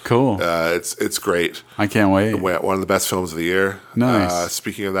it. Cool. It's great. I can't wait. One of the best films of the year. Nice.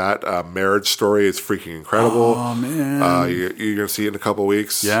 Speaking of that, Marriage Story is freaking incredible. Oh, man. You're going to see it in a couple of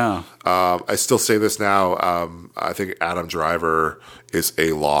weeks. Yeah. I still say this now. I think Adam Driver is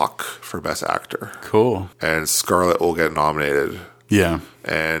a lock for Best Actor. Cool. And Scarlett will get nominated. Yeah.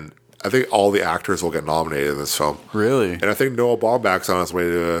 And I think all the actors will get nominated in this film. Really? And I think Noah Baumbach's on his way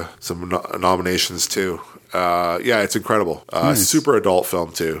to some nominations too. Yeah, it's incredible. Nice. Super adult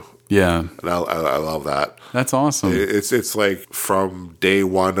film too. Yeah. And I love that. That's awesome. It's like from day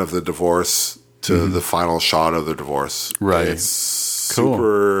one of the divorce to the final shot of the divorce. Right. It's Cool.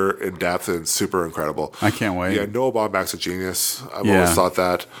 super in depth and super incredible. I can't wait. Yeah, Noah Baumbach's a genius. I've always thought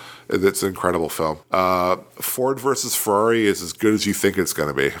that. It's an incredible film. Ford versus Ferrari is as good as you think it's going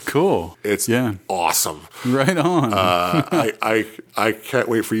to be. Cool. It's awesome. Right on. I can't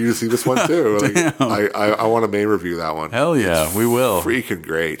wait for you to see this one too. Like, I want to main review that one. Hell yeah, it's we will. Freaking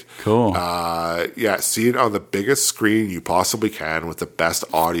great. Cool. Yeah, see it on the biggest screen you possibly can with the best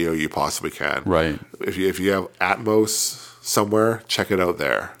audio you possibly can. Right. If you have Atmos somewhere, check it out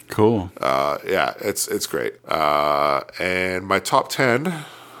there. Cool. Yeah, it's great. And my top 10,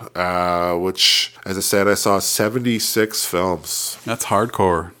 which, as I said, I saw 76 films. That's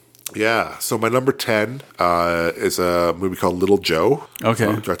hardcore. Yeah, so my number 10 is a movie called Little Joe.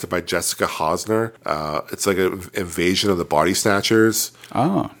 Okay. Directed by Jessica Hosner. It's like an invasion of the body snatchers.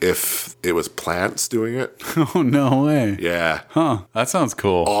 Oh. If it was plants doing it. Oh, no way. Yeah. Huh. That sounds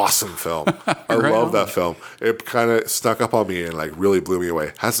cool. Awesome film. I love that film. It kind of snuck up on me and like really blew me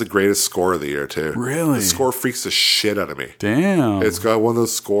away. Has the greatest score of the year too. Really? The score freaks the shit out of me. Damn. It's got one of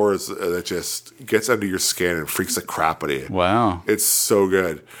those scores that just gets under your skin and freaks the crap out of you. Wow. It's so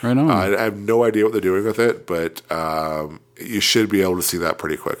good. Right on. I have no idea what they're doing with it, but you should be able to see that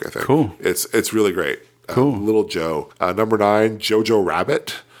pretty quick, I think. Cool. It's really great. Cool. Little Joe. Number 9, Jojo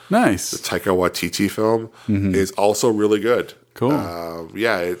Rabbit. Nice. The Taika Waititi film is also really good. Cool.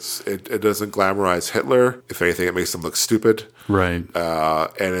 Yeah, it doesn't glamorize Hitler. If anything, it makes him look stupid. Right.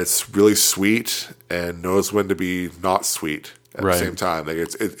 And it's really sweet and knows when to be not sweet at the same time. Like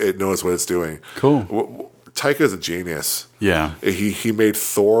it knows what it's doing. Cool. Taika's a genius. Yeah. He made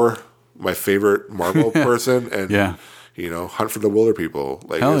Thor my favorite Marvel person, and Hunt for the Wilder People.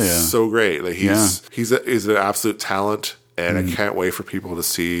 Like Hell it's yeah. so great. Like he's an absolute talent. And I can't wait for people to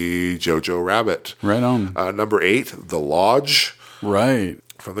see Jojo Rabbit. Right on. Number 8, The Lodge. Right.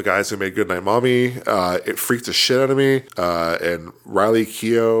 From the guys who made Goodnight Mommy. It freaked the shit out of me. And Riley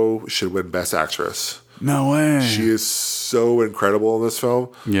Keough should win Best Actress. No way. She is so incredible in this film.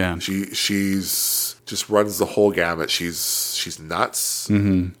 Yeah. She's just runs the whole gamut. She's nuts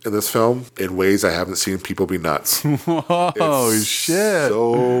in this film in ways I haven't seen people be nuts. Whoa, shit.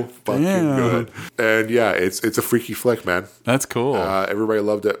 So fucking good. And yeah, it's a freaky flick, man. That's cool. Everybody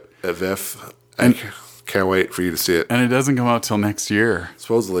loved it at VIFF. I can't wait for you to see it. And it doesn't come out till next year.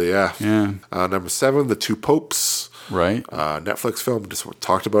 Supposedly, yeah. Yeah. Number 7, The Two Popes. Right. Netflix film, just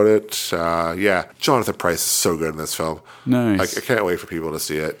talked about it. Yeah, Jonathan Pryce is so good in this film. Nice. I can't wait for people to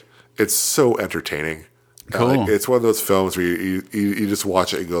see it. It's so entertaining. Cool. It's one of those films where you just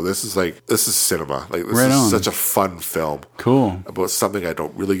watch it and go, this is cinema. Like this Right is on. such a fun film. Cool. About something I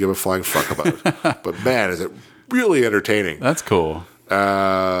don't really give a flying fuck about. But man, is it really entertaining. That's cool.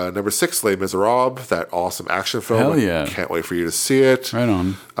 Number 6, Les Miserables, that awesome action film. Hell yeah. Can't wait for you to see it. Right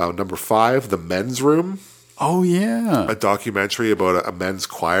on. Number 5, The Men's Room. Oh, yeah. A documentary about a men's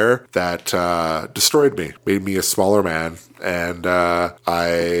choir that destroyed me, made me a smaller man. And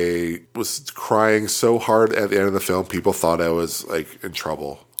I was crying so hard at the end of the film, people thought I was like in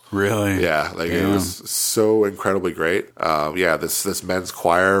trouble. Really? Yeah, like it was so incredibly great. Yeah, this men's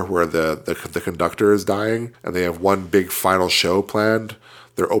choir where the conductor is dying, and they have one big final show planned.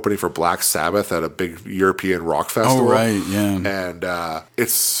 They're opening for Black Sabbath at a big European rock festival. Oh, right, yeah. And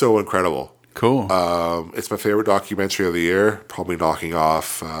it's so incredible. Cool. It's my favorite documentary of the year, probably knocking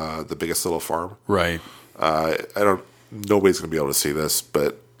off The Biggest Little Farm. Right. Nobody's going to be able to see this,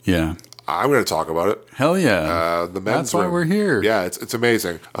 but Yeah. I'm going to talk about it. Hell yeah. The Men's That's why Room. we're here. Yeah, it's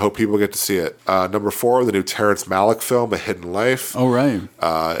amazing. I hope people get to see it. Number 4, the new Terrence Malick film, A Hidden Life. Oh, right.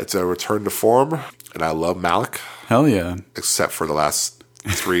 It's a return to form, and I love Malick, Hell yeah. except for the last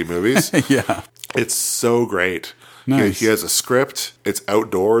 3 movies. Yeah. It's so great. Nice. He has a script. It's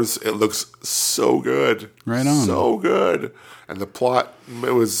outdoors. It looks so good. Right on. So good. And the plot,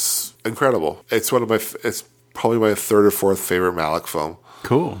 it was incredible. It's probably my 3rd or 4th favorite Malick film.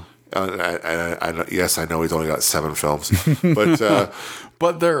 Cool. Yes, I know he's only got 7 films, but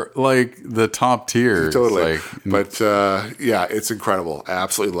But they're like the top tier. totally. Like, But yeah, it's incredible. I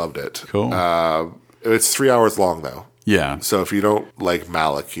absolutely loved it. Cool. It's 3 hours long though. yeah. So if you don't like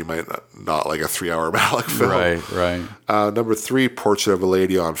Malick, you might not like a 3-hour Malick film. Right. Number 3, Portrait of a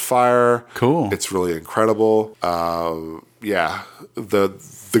Lady on Fire. Cool. It's really incredible. Yeah, the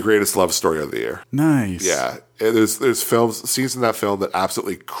greatest love story of the year. Nice. Yeah, there's scenes in that film that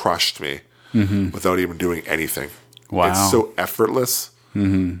absolutely crushed me without even doing anything. Wow. It's so effortless.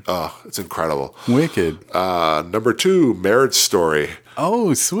 Oh, it's incredible. Wicked. Number 2, Marriage Story.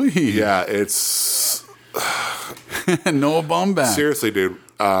 Oh, sweet. Yeah, it's Noah Baumbach. seriously, dude.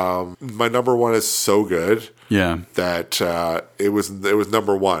 My number 1 is so good. Yeah. That it was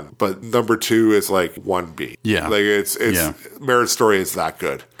number 1, but number 2 is like 1B. Yeah. like it's Marriage Story is that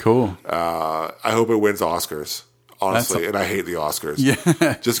good. Cool. I hope it wins Oscars, honestly, and I hate the Oscars.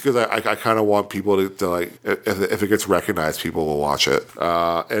 Yeah. Just because I kind of want people to like, if it gets recognized, people will watch it.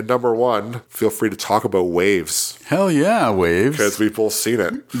 And number 1, feel free to talk about Waves, Hell yeah, Waves. because we've both seen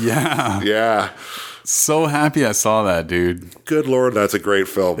it. Yeah. Yeah. So happy I saw that, dude. Good Lord, that's a great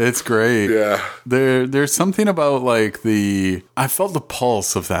film. It's great. Yeah. There's something about like I felt the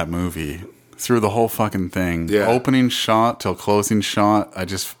pulse of that movie through the whole fucking thing. Yeah. Opening shot till closing shot.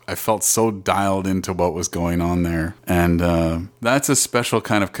 I felt so dialed into what was going on there. And that's a special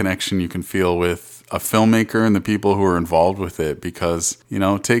kind of connection you can feel with a filmmaker and the people who are involved with it, because, you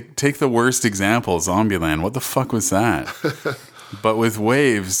know, take the worst example, Zombieland. What the fuck was that? But with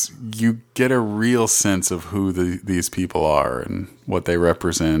Waves, you get a real sense of who these people are and what they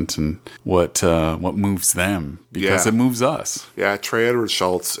represent and what moves them, because it moves us. Yeah, Trey Edward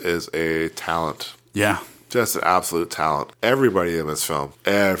Schultz is a talent. Yeah. Just an absolute talent. Everybody in this film.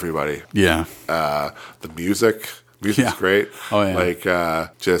 Everybody. Yeah. The music. Music's great. Oh yeah. Like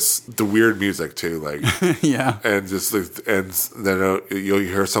just the weird music too. Like yeah. And just and then you'll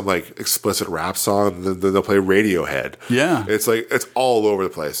hear some like explicit rap song, and then they'll play Radiohead. Yeah. It's like it's all over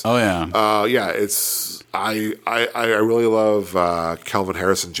the place. Oh yeah. Yeah. It's I really love Kelvin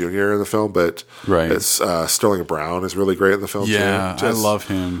Harrison Jr. in the film, but it's Sterling Brown is really great in the film too. Yeah, I love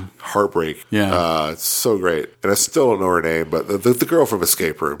him. Heartbreak. Yeah. It's so great. And I still don't know her name, but the girl from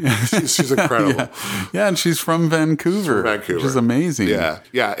Escape Room. She's incredible. Yeah, and she's from Vancouver. Which is amazing. Yeah.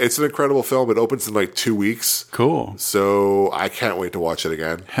 Yeah, it's an incredible film. It opens in like 2 weeks. Cool. So I can't wait to watch it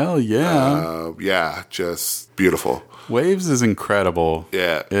again. Hell yeah. Yeah, just beautiful. Waves is incredible.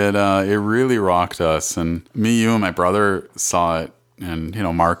 Yeah. It really rocked us. And me, you, and my brother saw it. And, you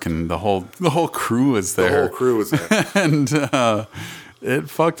know, Mark and the whole crew was there. The whole crew was there. And it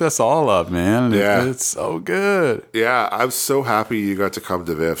fucked us all up, man. Yeah. It's so good. Yeah, I'm so happy you got to come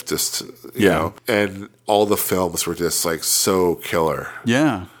to VIFF, just, you know, and all the films were just like so killer.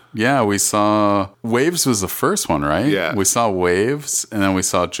 Yeah. Yeah, we saw Waves was the first one, right? Yeah. We saw Waves, and then we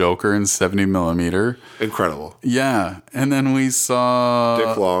saw Joker in 70mm. Incredible. Yeah. And then we saw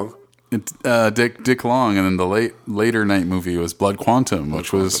Dick Long. Dick Long, and then the later night movie was Blood Quantum,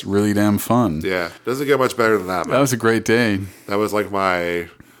 which was really damn fun. Yeah. Doesn't get much better than that, man. That was a great day. That was like I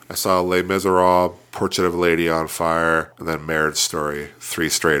saw Les Miserables, Portrait of a Lady on Fire, and then Marriage Story, 3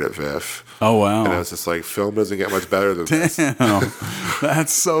 straight at VIFF. Oh, wow. And I was just like, film doesn't get much better than this. Damn.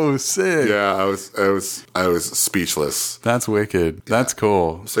 That's so sick. Yeah, I was speechless. That's wicked. Yeah. That's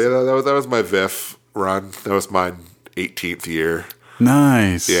cool. So yeah, that was my VIFF run. That was my 18th year.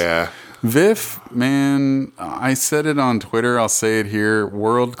 Nice. Yeah. VIFF, man, I said it on Twitter, I'll say it here,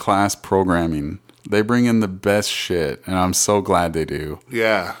 world-class programming. They bring in the best shit, and I'm so glad they do.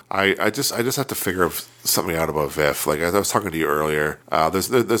 Yeah, I just have to figure something out about VIFF. Like, as I was talking to you earlier,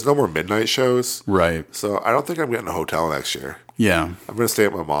 there's no more midnight shows. Right. So I don't think I'm getting a hotel next year. Yeah. I'm going to stay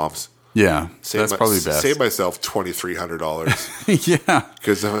at my mom's. Yeah, that's probably best. Save myself $2,300. Yeah.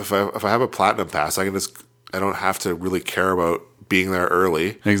 Because if I have a platinum pass, I don't have to really care about being there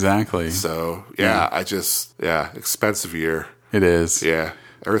early. Exactly. So, expensive year. It is. Yeah.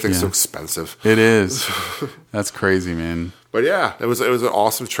 Everything's so expensive. It is. That's crazy, man. But yeah, it was an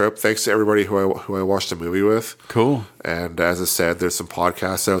awesome trip. Thanks to everybody who I watched the movie with. Cool. And as I said, there's some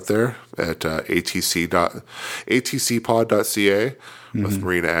podcasts out there at atcpod.ca with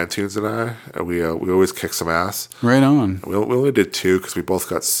Marina Antunes and I. And we always kick some ass. Right on. We only did 2 because we both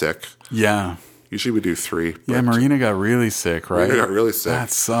got sick. Yeah. Usually we do 3. Yeah, Marina got really sick, right? Marina got really sick. That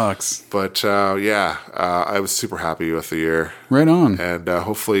sucks. But I was super happy with the year. Right on. And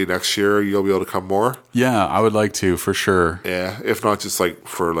hopefully next year you'll be able to come more. Yeah, I would like to, for sure. Yeah, if not just like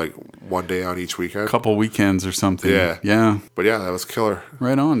for like one day on each weekend. Couple weekends or something. Yeah. Yeah. But yeah, that was killer.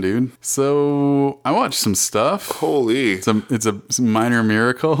 Right on, dude. So I watched some stuff. Holy. It's a minor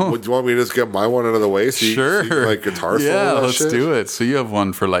miracle. Well, do you want me to just get my one out of the way? So sure. You can, like guitar solo? Yeah, let's do it. So you have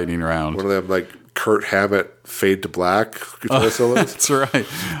one for lightning round. One of them like Kurt Hammett Fade to Black guitar solos. That's right.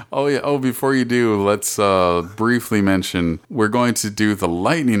 Oh yeah. Oh, before you do, let's briefly mention we're going to do the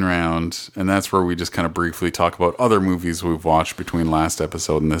lightning round, and that's where we just kind of briefly talk about other movies we've watched between last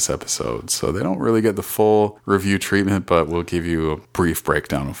episode and this episode. So they don't really get the full review treatment, but we'll give you a brief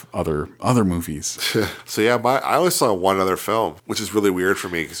breakdown of other movies. So yeah, I only saw one other film, which is really weird for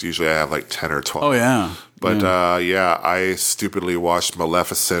me because usually I have like 10 or 12. Oh yeah. But I stupidly watched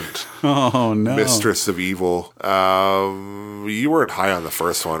Maleficent. Oh no. Mistress of Evil. You weren't high on the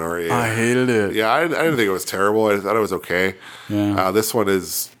first one, or you? I hated it. Yeah, I didn't think it was terrible. I thought it was okay. Yeah. This one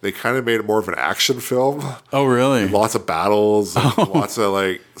they kind of made it more of an action film. Oh really? Lots of battles, and lots of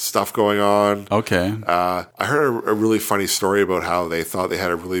like stuff going on. Okay. I heard a really funny story about how they thought they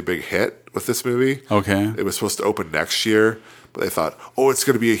had a really big hit with this movie. Okay. It was supposed to open next year. But they thought, it's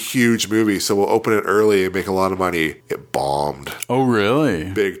going to be a huge movie, so we'll open it early and make a lot of money. It bombed. Oh,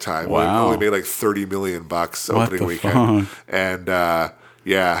 really? Big time. Wow. Only made like $30 million opening weekend. Fuck? And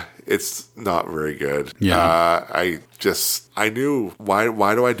It's not very good. Yeah. I knew, why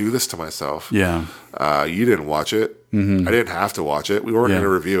do I do this to myself? Yeah. You didn't watch it. Mm-hmm. I didn't have to watch it. We weren't going to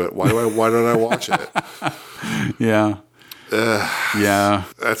review it. Why don't I watch it? Yeah. Yeah.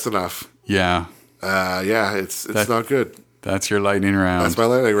 That's enough. Yeah. It's not good. That's your lightning round. That's my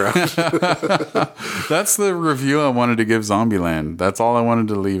lightning round. That's the review I wanted to give Zombieland. That's all I wanted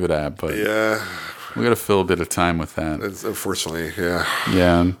to leave it at. But yeah, we got to fill a bit of time with that. Unfortunately, yeah.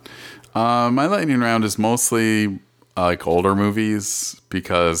 Yeah. My lightning round is mostly like older movies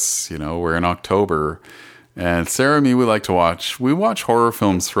because, we're in October. And Sarah and me, we watch horror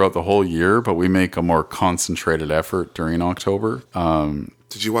films throughout the whole year, but we make a more concentrated effort during October.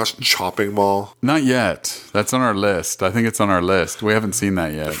 Did you watch Chopping Mall? Not yet. That's on our list. I think it's on our list. We haven't seen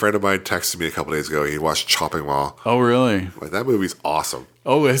that yet. A friend of mine texted me a couple days ago. He watched Chopping Mall. Oh, really? Like, that movie's awesome.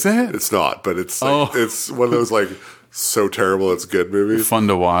 Oh, is it? It's not, but it's like, it's one of those like so terrible it's good movies. Fun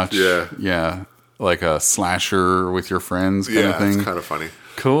to watch. Yeah. Yeah. Like a slasher with your friends kind of thing. It's kind of funny.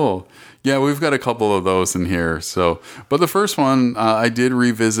 Cool. Yeah, we've got a couple of those in here. But the first one, I did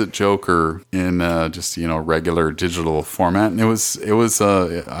revisit Joker in just regular digital format, and it was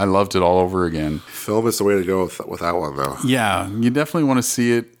I loved it all over again. Film is the way to go with that one, though. Yeah, you definitely want to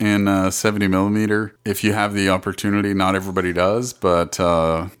see it in 70 millimeter if you have the opportunity. Not everybody does, but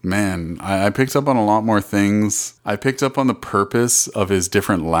man, I picked up on a lot more things. I picked up on the purpose of his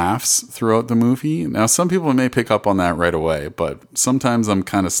different laughs throughout the movie. Now, some people may pick up on that right away, but sometimes I'm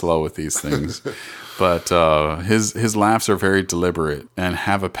kind of slow with these things. But his laughs are very deliberate and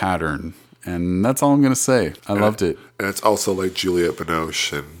have a pattern. And that's all I'm going to say. I loved it. And it's also like Juliette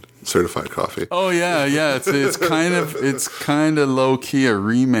Binoche and Certified Coffee. Oh yeah. It's kind of low key a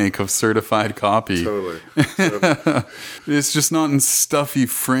remake of Certified Copy. Totally. It's just not in stuffy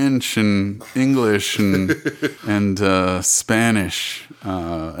French and English and Spanish.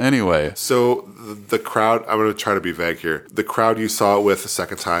 Anyway, so the crowd. I'm going to try to be vague here. The crowd you saw it with the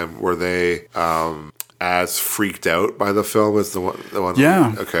second time, were they as freaked out by the film as the one?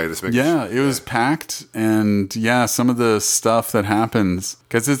 Yeah. Okay, just make it was packed, and some of the stuff that happens,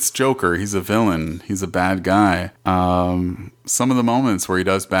 because it's Joker, he's a villain, he's a bad guy. Some of the moments where he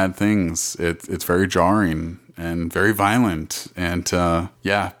does bad things, it's very jarring and very violent, and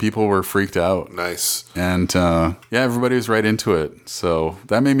people were freaked out. Nice. And everybody was right into it, so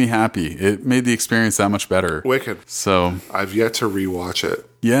that made me happy. It made the experience that much better. Wicked. So I've yet to rewatch it.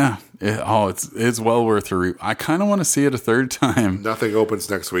 Yeah. It's well worth I kind of want to see it a third time. Nothing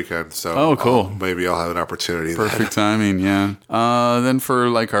opens next weekend, so cool. Maybe I'll have an opportunity. Perfect timing, yeah. Then for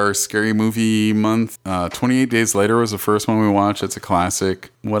like our scary movie month, 28 Days Later was the first one we watched. It's a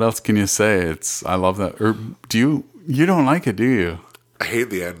classic. What else can you say? I love that. Or you don't like it, do you? I hate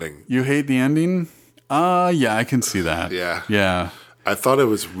the ending. You hate the ending? Yeah, I can see that. Yeah. Yeah. I thought it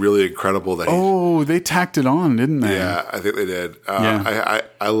was really incredible that they tacked it on, didn't they? Yeah, I think they did.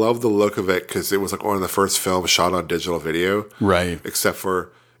 I love the look of it because it was like one of the first films shot on digital video. Right. Except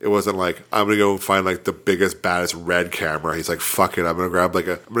for it wasn't like, I'm going to go find like the biggest, baddest red camera. He's like, fuck it. I'm going to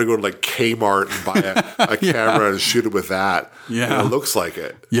go to like Kmart and buy a camera and shoot it with that. Yeah. And it looks like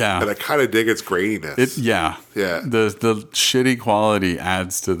it. Yeah. And I kind of dig its graininess. Yeah. The shitty quality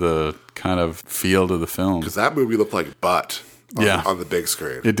adds to the kind of feel of the film. Because that movie looked like butt. On the big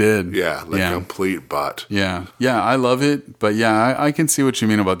screen. It did. Yeah, complete butt. Yeah. Yeah, I love it. But I can see what you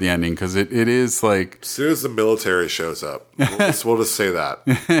mean about the ending, because it is like... As soon as the military shows up, we'll just say that.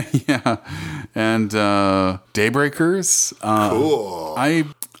 Yeah. And Daybreakers. Cool. I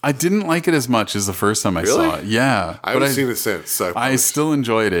didn't like it as much as the first time I saw it. Yeah. I haven't seen it since. So I still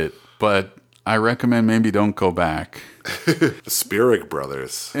enjoyed it, but I recommend maybe don't go back. The Spierig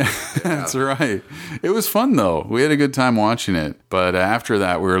brothers. That's right. It was fun, though. We had a good time watching it. But after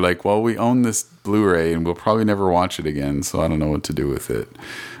that, we were like, well, we own this Blu-ray and we'll probably never watch it again, so I don't know what to do with it.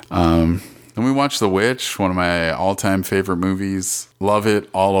 Then we watched The Witch, one of my all-time favorite movies. Love it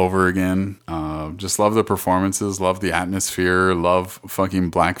all over again. Just love the performances, love the atmosphere, love fucking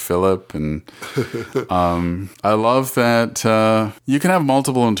Black Phillip. And I love that you can have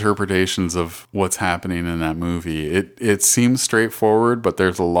multiple interpretations of what's happening in that movie. It seems straightforward, but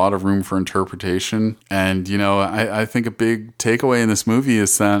there's a lot of room for interpretation. And, I think a big takeaway in this movie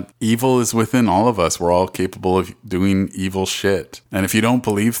is that evil is within all of us. We're all capable of doing evil shit. And if you don't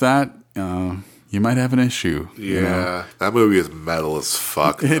believe that, you might have an issue. Yeah, that movie is metal as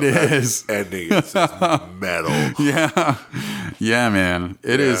fuck. It is. Ending is metal. Yeah, man.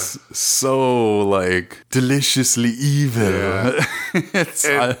 It is so like deliciously evil.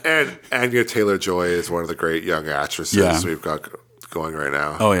 Yeah. And Anya Taylor-Joy is one of the great young actresses we've got going right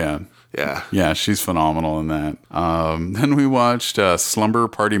now. Oh yeah. Yeah. Yeah, she's phenomenal in that. Then we watched Slumber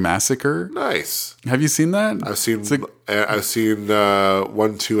Party Massacre. Nice. Have you seen that? I've seen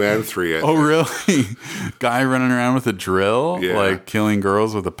 1, 2, and 3. Oh, really? Guy running around with a drill, like killing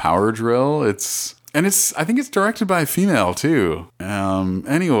girls with a power drill. I think it's directed by a female too.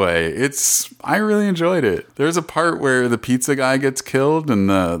 Anyway, I really enjoyed it. There's a part where the pizza guy gets killed, and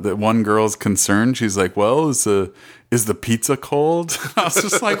the one girl's concerned. She's like, "Well, is the pizza cold?" I was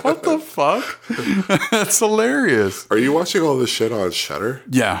just like, "What the fuck?" That's hilarious. Are you watching all this shit on Shudder?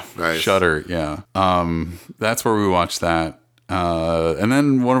 Yeah, nice. Shudder. Yeah, that's where we watched that. And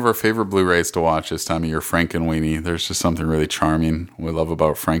then one of our favorite Blu-rays to watch this time of year, Frankenweenie. There's just something really charming we love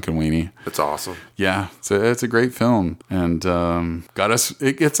about Frankenweenie. It's awesome. Yeah, it's a great film, and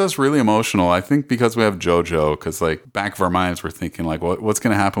it gets us really emotional. I think because we have JoJo, because like back of our minds we're thinking like, what's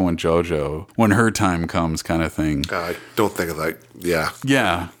going to happen when her time comes, kind of thing. I don't think of that.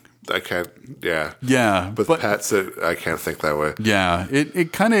 Yeah. I can't. Yeah. Yeah. But Pat said I can't think that way. Yeah.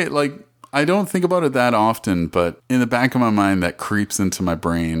 It kind of like. I don't think about it that often, but in the back of my mind, that creeps into my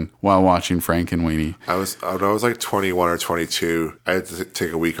brain while watching Frankenweenie. I was like 21 or 22. I had to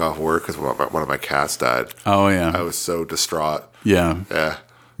take a week off work because one of my cats died. Oh, yeah. I was so distraught. Yeah. Yeah.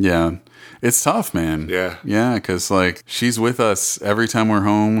 Yeah. It's tough, man. Yeah. Yeah, because, like, she's with us every time we're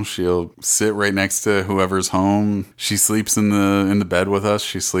home. She'll sit right next to whoever's home. She sleeps in the bed with us.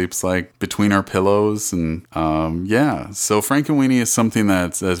 She sleeps, like, between our pillows. And, yeah. So Frankenweenie is something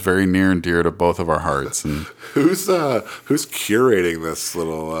that's very near and dear to both of our hearts. And Who's curating this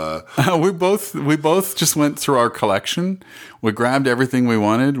little... We both just went through our collection. We grabbed everything we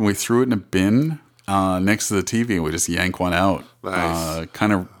wanted, and we threw it in a bin next to the TV. We just yank one out. Nice.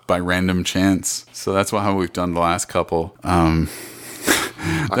 Kind of by random chance. So that's how we've done the last couple. I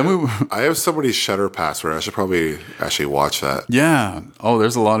have somebody's Shudder password. I should probably actually watch that. Yeah. Oh,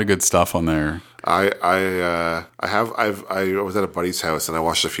 there's a lot of good stuff on there. I was at a buddy's house and I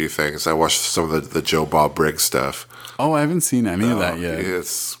watched a few things. I watched some of the Joe Bob Briggs stuff. Oh, I haven't seen any of that yet.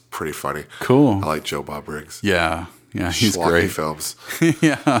 It's pretty funny. Cool. I like Joe Bob Briggs. Yeah. Yeah, he's Schlocky great. films.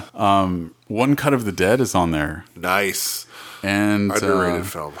 Yeah. One Cut of the Dead is on there. Nice. And underrated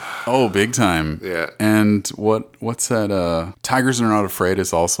film. Oh, big time. Yeah. And what's that? Tigers Are Not Afraid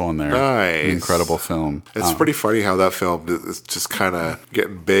is also on there. Nice. An incredible film. It's pretty funny how that film is just kind of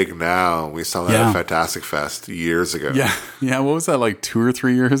getting big now. We saw that at Fantastic Fest years ago. Yeah. Yeah. What was that, like 2 or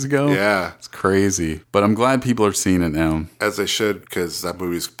 3 years ago? Yeah. It's crazy. But I'm glad people are seeing it now. As they should, because that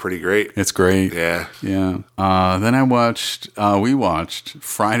movie's pretty great. It's great. Yeah. Yeah. Then we watched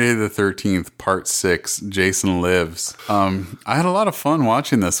Friday the 13th, Part 6, Jason Lives. I had a lot of fun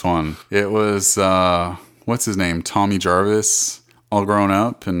watching this one. It was, what's his name? Tommy Jarvis, all grown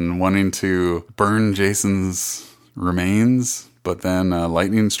up and wanting to burn Jason's remains. But then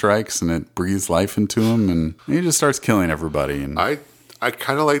lightning strikes and it breathes life into him and he just starts killing everybody. And I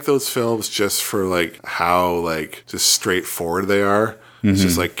kind of like those films just for like how like just straightforward they are. It's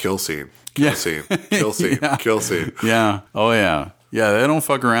just like kill scene, kill scene, kill scene, kill scene. Yeah. Oh, yeah. Yeah, they don't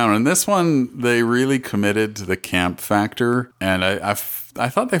fuck around. And this one, they really committed to the camp factor. And I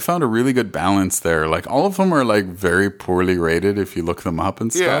thought they found a really good balance there. Like, all of them are, like, very poorly rated if you look them up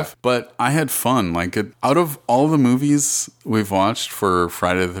and stuff. Yeah. But I had fun. Like, out of all the movies we've watched for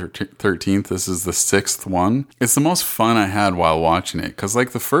Friday the 13th, this is the 6th one. It's the most fun I had while watching it. Because,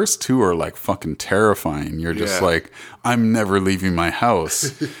 like, the first two are, like, fucking terrifying. You're just like, I'm never leaving my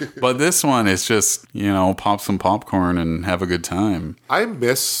house. But this one is just, pop some popcorn and have a good time. I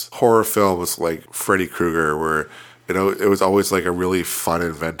miss horror films like Freddy Krueger where, it was always like a really fun,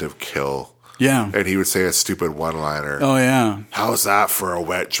 inventive kill. Yeah. And he would say a stupid one-liner. Oh, yeah. How's that for a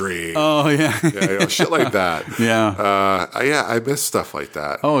wet dream? Oh, yeah. Yeah, shit like that. Yeah. I miss stuff like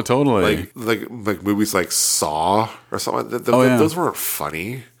that. Oh, totally. Like movies like Saw or something like that. Those weren't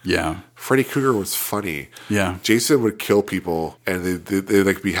funny. Yeah. Freddy Krueger was funny. Yeah. Jason would kill people and they'd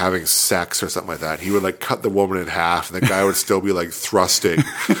like be having sex or something like that. He would like cut the woman in half and the guy would still be like thrusting.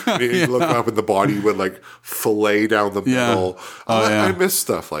 And he'd look up and the body would like fillet down the middle. I miss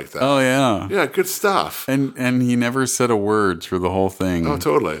stuff like that. Oh, yeah. Yeah, good stuff. And he never said a word through the whole thing. Oh,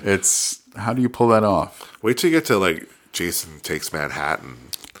 totally. How do you pull that off? Wait till you get to like Jason Takes Manhattan.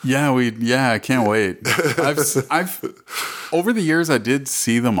 Yeah, I can't wait. I've over the years I did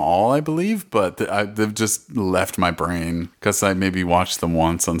see them all, I believe, but they've just left my brain because I maybe watched them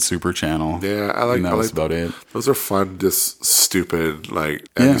once on Super Channel. Yeah, that was about it. Those are fun, just stupid, like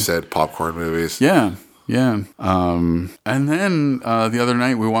as you said, popcorn movies. Yeah. Yeah. And then the other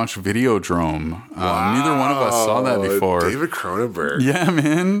night we watched Videodrome. Neither one of us saw that before. David Cronenberg. Yeah,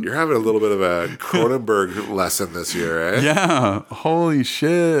 man. You're having a little bit of a Cronenberg lesson this year, eh? Yeah. Holy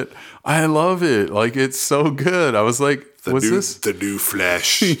shit. I love it. Like, it's so good. I was like, the new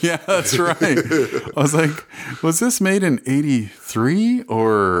Flesh? Yeah, that's right. I was like, was this made in 83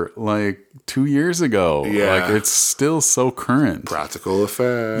 or like 2 years ago? Yeah. Like, it's still so current. Practical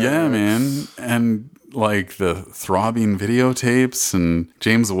effects. Yeah, man. And like the throbbing videotapes and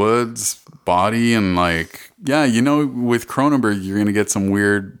James Woods' body and like, yeah, you know, with Cronenberg, you're going to get some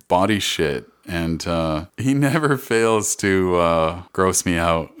weird body shit. And he never fails to gross me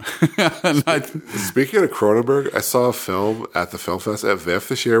out. Speaking of Cronenberg, I saw a film at the film fest at VIFF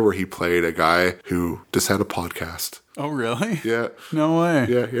this year where he played a guy who just had a podcast. Oh, really? Yeah. No way.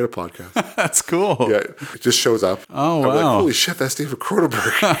 Yeah, he had a podcast. That's cool. Yeah, it just shows up. Oh, I'm wow. like, holy shit, that's David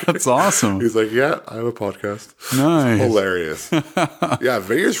Cronenberg. That's awesome. He's like, yeah, I have a podcast. Nice. It's hilarious. Yeah,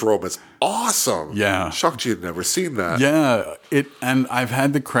 Videodrome is awesome. Yeah. Shocked you'd never seen that. Yeah. And I've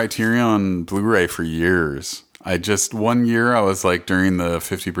had the Criterion Blu-ray for years. One year I was like, during the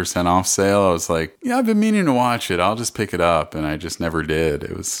 50% off sale, I was like, yeah, I've been meaning to watch it. I'll just pick it up. And I just never did.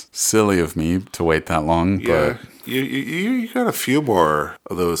 It was silly of me to wait that long. Yeah. But You got a few more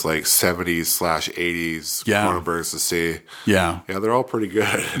of those like 70s/80s Cronenbergs to see. Yeah. Yeah, they're all pretty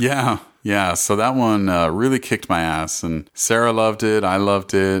good. Yeah. Yeah. So that one really kicked my ass. And Sarah loved it. I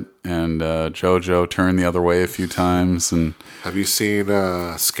loved it. And JoJo turned the other way a few times. And have you seen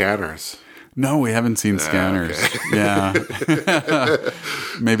Scanners? No, we haven't seen Scanners. Okay. Yeah.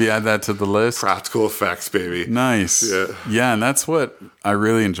 Maybe add that to the list. Practical effects, baby. Nice. Yeah. Yeah, and that's what I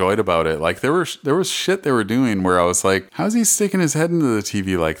really enjoyed about it. Like there was shit they were doing where I was like, how's he sticking his head into the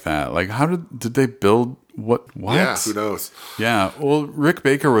TV like that? Like how did they build what? Yeah, who knows? Yeah. Well, Rick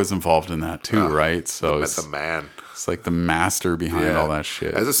Baker was involved in that too, right? So that's the man. It's like the master behind all that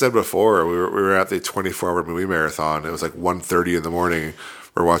shit. As I said before, we were at the 24-hour movie marathon. It was like 1:30 in the morning.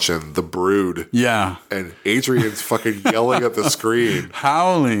 We're watching The Brood. Yeah. And Adrian's fucking yelling at the screen.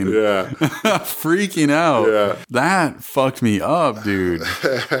 Howling. Yeah. Freaking out. Yeah. That fucked me up, dude.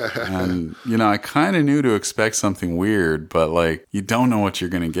 And, you know, I kind of knew to expect something weird, but, like, you don't know what you're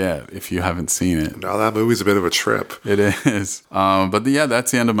going to get if you haven't seen it. No, that movie's a bit of a trip. It is. But, yeah,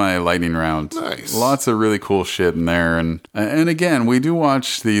 that's the end of my lightning round. Nice. Lots of really cool shit in there. And again, we do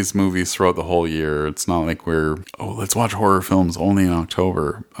watch these movies throughout the whole year. It's not like let's watch horror films only in October.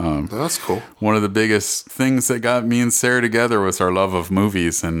 That's cool. One of the biggest things that got me and Sarah together was our love of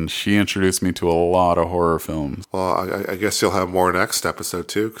movies, and she introduced me to a lot of horror films. Well, I guess you'll have more next episode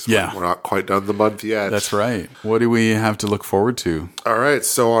too, because we're not quite done the month yet. That's right. What do we have to look forward to? All right,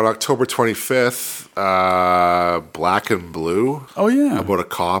 so on October 25th, Black and Blue. Oh yeah, about a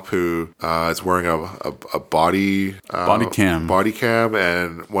cop who is wearing a body cam,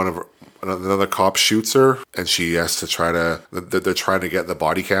 and another cop shoots her, and she has to they're trying to get the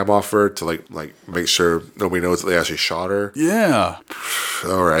body cam off her to like make sure nobody knows that they actually shot her. Yeah.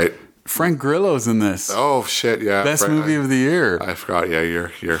 All right. Frank Grillo's in this. Oh shit! Yeah, best movie of the year. I forgot. Yeah,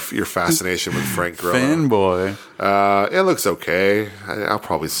 your fascination with Frank Grillo. Fanboy. It looks okay. I'll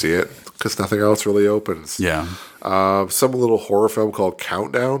probably see it because nothing else really opens. Yeah. Some little horror film called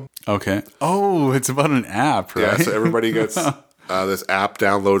Countdown. Okay. Oh, it's about an app, right? Yeah. So everybody gets. This app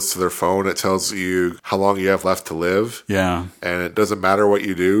downloads to their phone. It tells you how long you have left to live. Yeah. And it doesn't matter what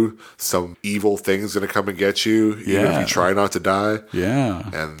you do. Some evil thing's going to come and get you, even if you try not to die. Yeah.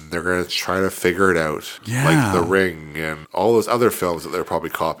 And they're going to try to figure it out. Yeah. Like The Ring and all those other films that they're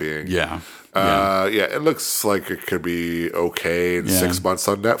probably copying. Yeah. It looks like it could be okay in 6 months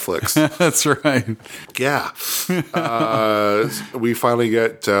on Netflix. That's right. Yeah. We finally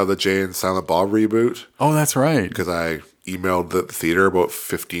get the Jay and Silent Bob reboot. Oh, that's right. Because I emailed the theater about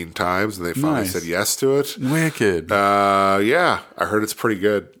 15 times and they finally said yes to it. Wicked. I heard it's pretty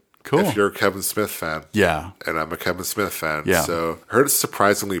good. Cool. If you're a Kevin Smith fan. Yeah. And I'm a Kevin Smith fan. Yeah. So I heard it's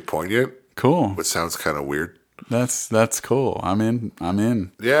surprisingly poignant. Cool. Which sounds kind of weird. That's cool. I'm in.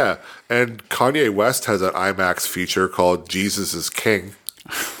 Yeah. And Kanye West has an IMAX feature called Jesus is King.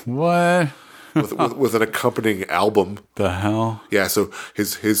 What? with an accompanying album. The hell? Yeah, so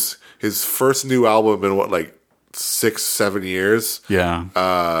his first new album in 6-7 years. Yeah.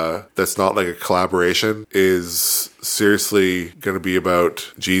 That's not like a collaboration is seriously going to be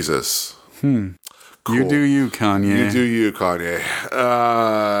about Jesus. Cool. You do you, Kanye. You do you, Kanye.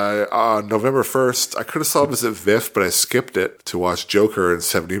 On November 1st, I could have saw this at VIFF, but I skipped it to watch Joker in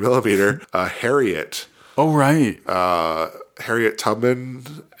 70mm. Harriet. Oh, right. Harriet Tubman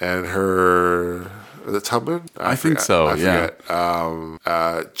and her Is it Tubman? I think so. I forget.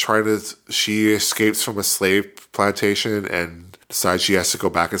 She escapes from a slave plantation and decides she has to go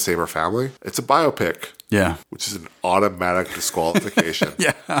back and save her family. It's a biopic. Yeah. Which is an automatic disqualification.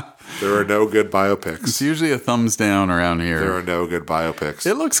 Yeah. There are no good biopics. It's usually a thumbs down around here. There are no good biopics.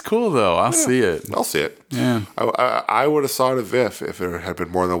 It looks cool, though. I'll see it. I'll see it. Yeah. I would have saw it at VIFF if there had been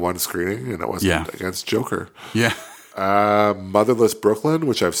more than one screening and it wasn't against Joker. Yeah. Motherless Brooklyn,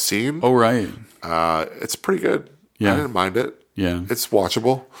 which I've seen. Oh, right. It's pretty good. Yeah. I didn't mind it. Yeah. It's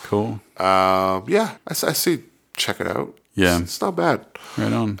watchable. Cool. I see. Check it out. Yeah. It's not bad.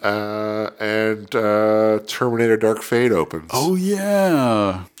 Right on. And Terminator Dark Fate opens. Oh,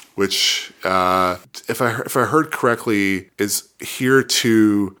 yeah. Which, if I heard correctly, is here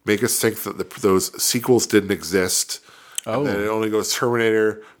to make us think that those sequels didn't exist. Oh. And then it only goes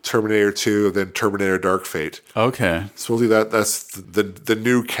Terminator, Terminator 2, then Terminator Dark Fate. Okay. Supposedly that's the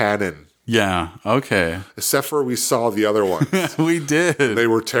new canon. Yeah, okay. Except for we saw the other ones. We did. They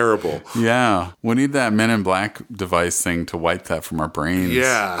were terrible. Yeah. We need that Men in Black device thing to wipe that from our brains.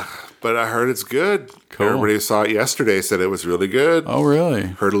 Yeah. But I heard it's good. Cool. Everybody who saw it yesterday said it was really good. Oh, really?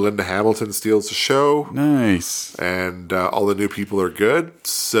 Heard Linda Hamilton steals the show. Nice. And all the new people are good.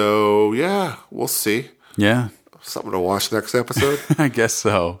 So, yeah, we'll see. Yeah. Something to watch next episode. I guess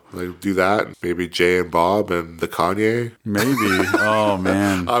so. Like, do that. Maybe Jay and Bob and the Kanye. Maybe. Oh,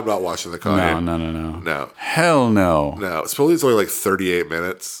 man. I'm not watching the Kanye. No. Hell no. No. Supposedly it's only like 38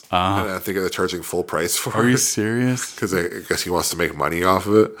 minutes. And I think they're charging full price for it. Are you serious? Because I guess he wants to make money off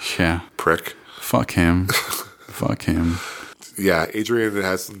of it. Yeah. Prick. Fuck him. Fuck him. Yeah, Adrian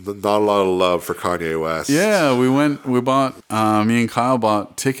has not a lot of love for Kanye West. Yeah, me and Kyle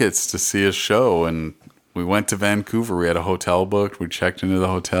bought tickets to see his show, and we went to Vancouver. We had a hotel booked. We checked into the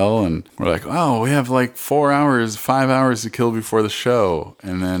hotel, and we're like, oh, we have like 5 hours to kill before the show.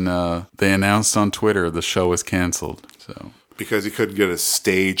 And then they announced on Twitter the show was canceled. So because he couldn't get a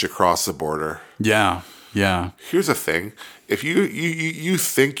stage across the border. Yeah. Here's the thing. If you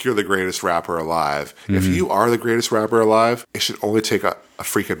think you're the greatest rapper alive, if you are the greatest rapper alive, it should only take a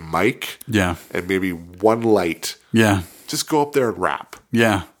freaking mic. Yeah. And maybe one light. Yeah. Just go up there and rap.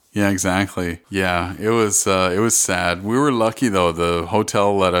 Yeah. Yeah, exactly. Yeah, it was sad. We were lucky though. The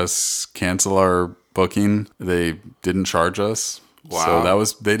hotel let us cancel our booking. They didn't charge us. Wow. So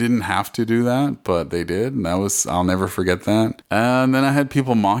they didn't have to do that, but they did. And I'll never forget that. And then I had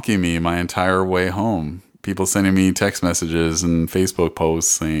people mocking me my entire way home. People sending me text messages and Facebook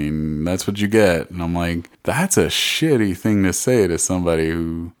posts saying, that's what you get. And I'm like, that's a shitty thing to say to somebody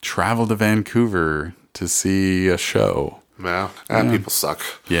who traveled to Vancouver to see a show. Yeah, people suck.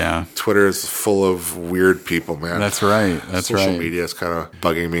 Yeah. Twitter is full of weird people, man. That's right. Social media is kind of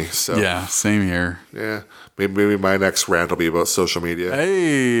bugging me. So yeah, same here. Yeah. Maybe my next rant will be about social media.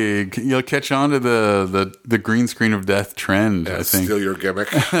 Hey, you'll catch on to the green screen of death trend, I think. Steal your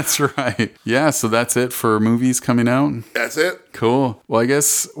gimmick. That's right. Yeah, so that's it for movies coming out. That's it. Cool. Well, I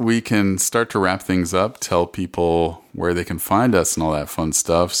guess we can start to wrap things up, tell people where they can find us and all that fun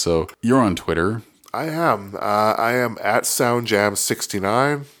stuff. So you're on Twitter. I am. I am at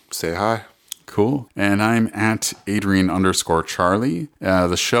SoundJam69. Say hi. Cool. And I'm at Adrian_Charlie.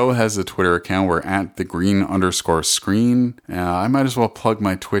 The show has a Twitter account. We're at _screen. I might as well plug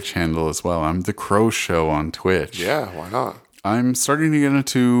my Twitch handle as well. I'm The Crow Show on Twitch. Yeah, why not? I'm starting to get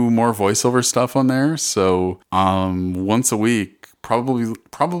into more voiceover stuff on there. So once a week,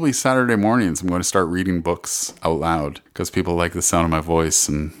 probably Saturday mornings, I'm going to start reading books out loud because people like the sound of my voice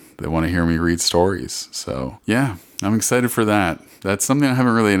and they want to hear me read stories. So yeah, I'm excited for that. That's something I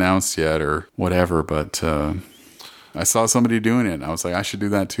haven't really announced yet or whatever, but I saw somebody doing it. And I was like, I should do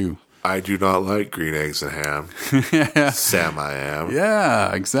that too. I do not like green eggs and ham. Sam, I am.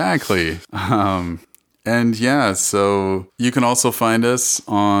 Yeah, exactly. And yeah, so you can also find us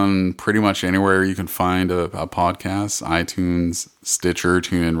on pretty much anywhere you can find a podcast: iTunes, Stitcher,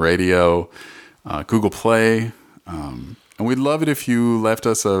 TuneIn Radio, Google Play. And we'd love it if you left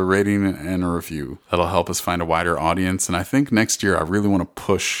us a rating and a review. That'll help us find a wider audience. And I think next year I really want to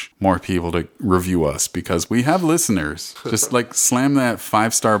push more people to review us because we have listeners. Just like slam that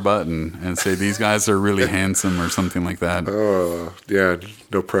 5-star button and say these guys are really handsome or something like that. Yeah,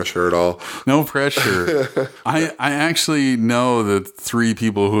 no pressure at all. No pressure. I actually know the 3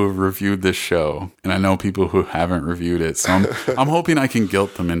 people who have reviewed this show, and I know people who haven't reviewed it. So I'm hoping I can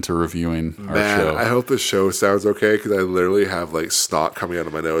guilt them into reviewing our show. I hope the show sounds okay because I literally literally have like snot coming out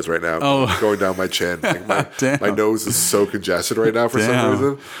of my nose right now, going down my chin. Like my nose is so congested right now for some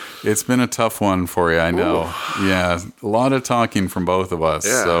reason. It's been a tough one for you, I know. Ooh. Yeah, a lot of talking from both of us.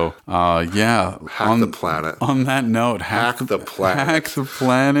 Yeah. So, hack the planet. On that note, hack the planet. Hack the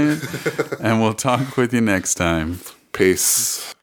planet, and we'll talk with you next time. Peace.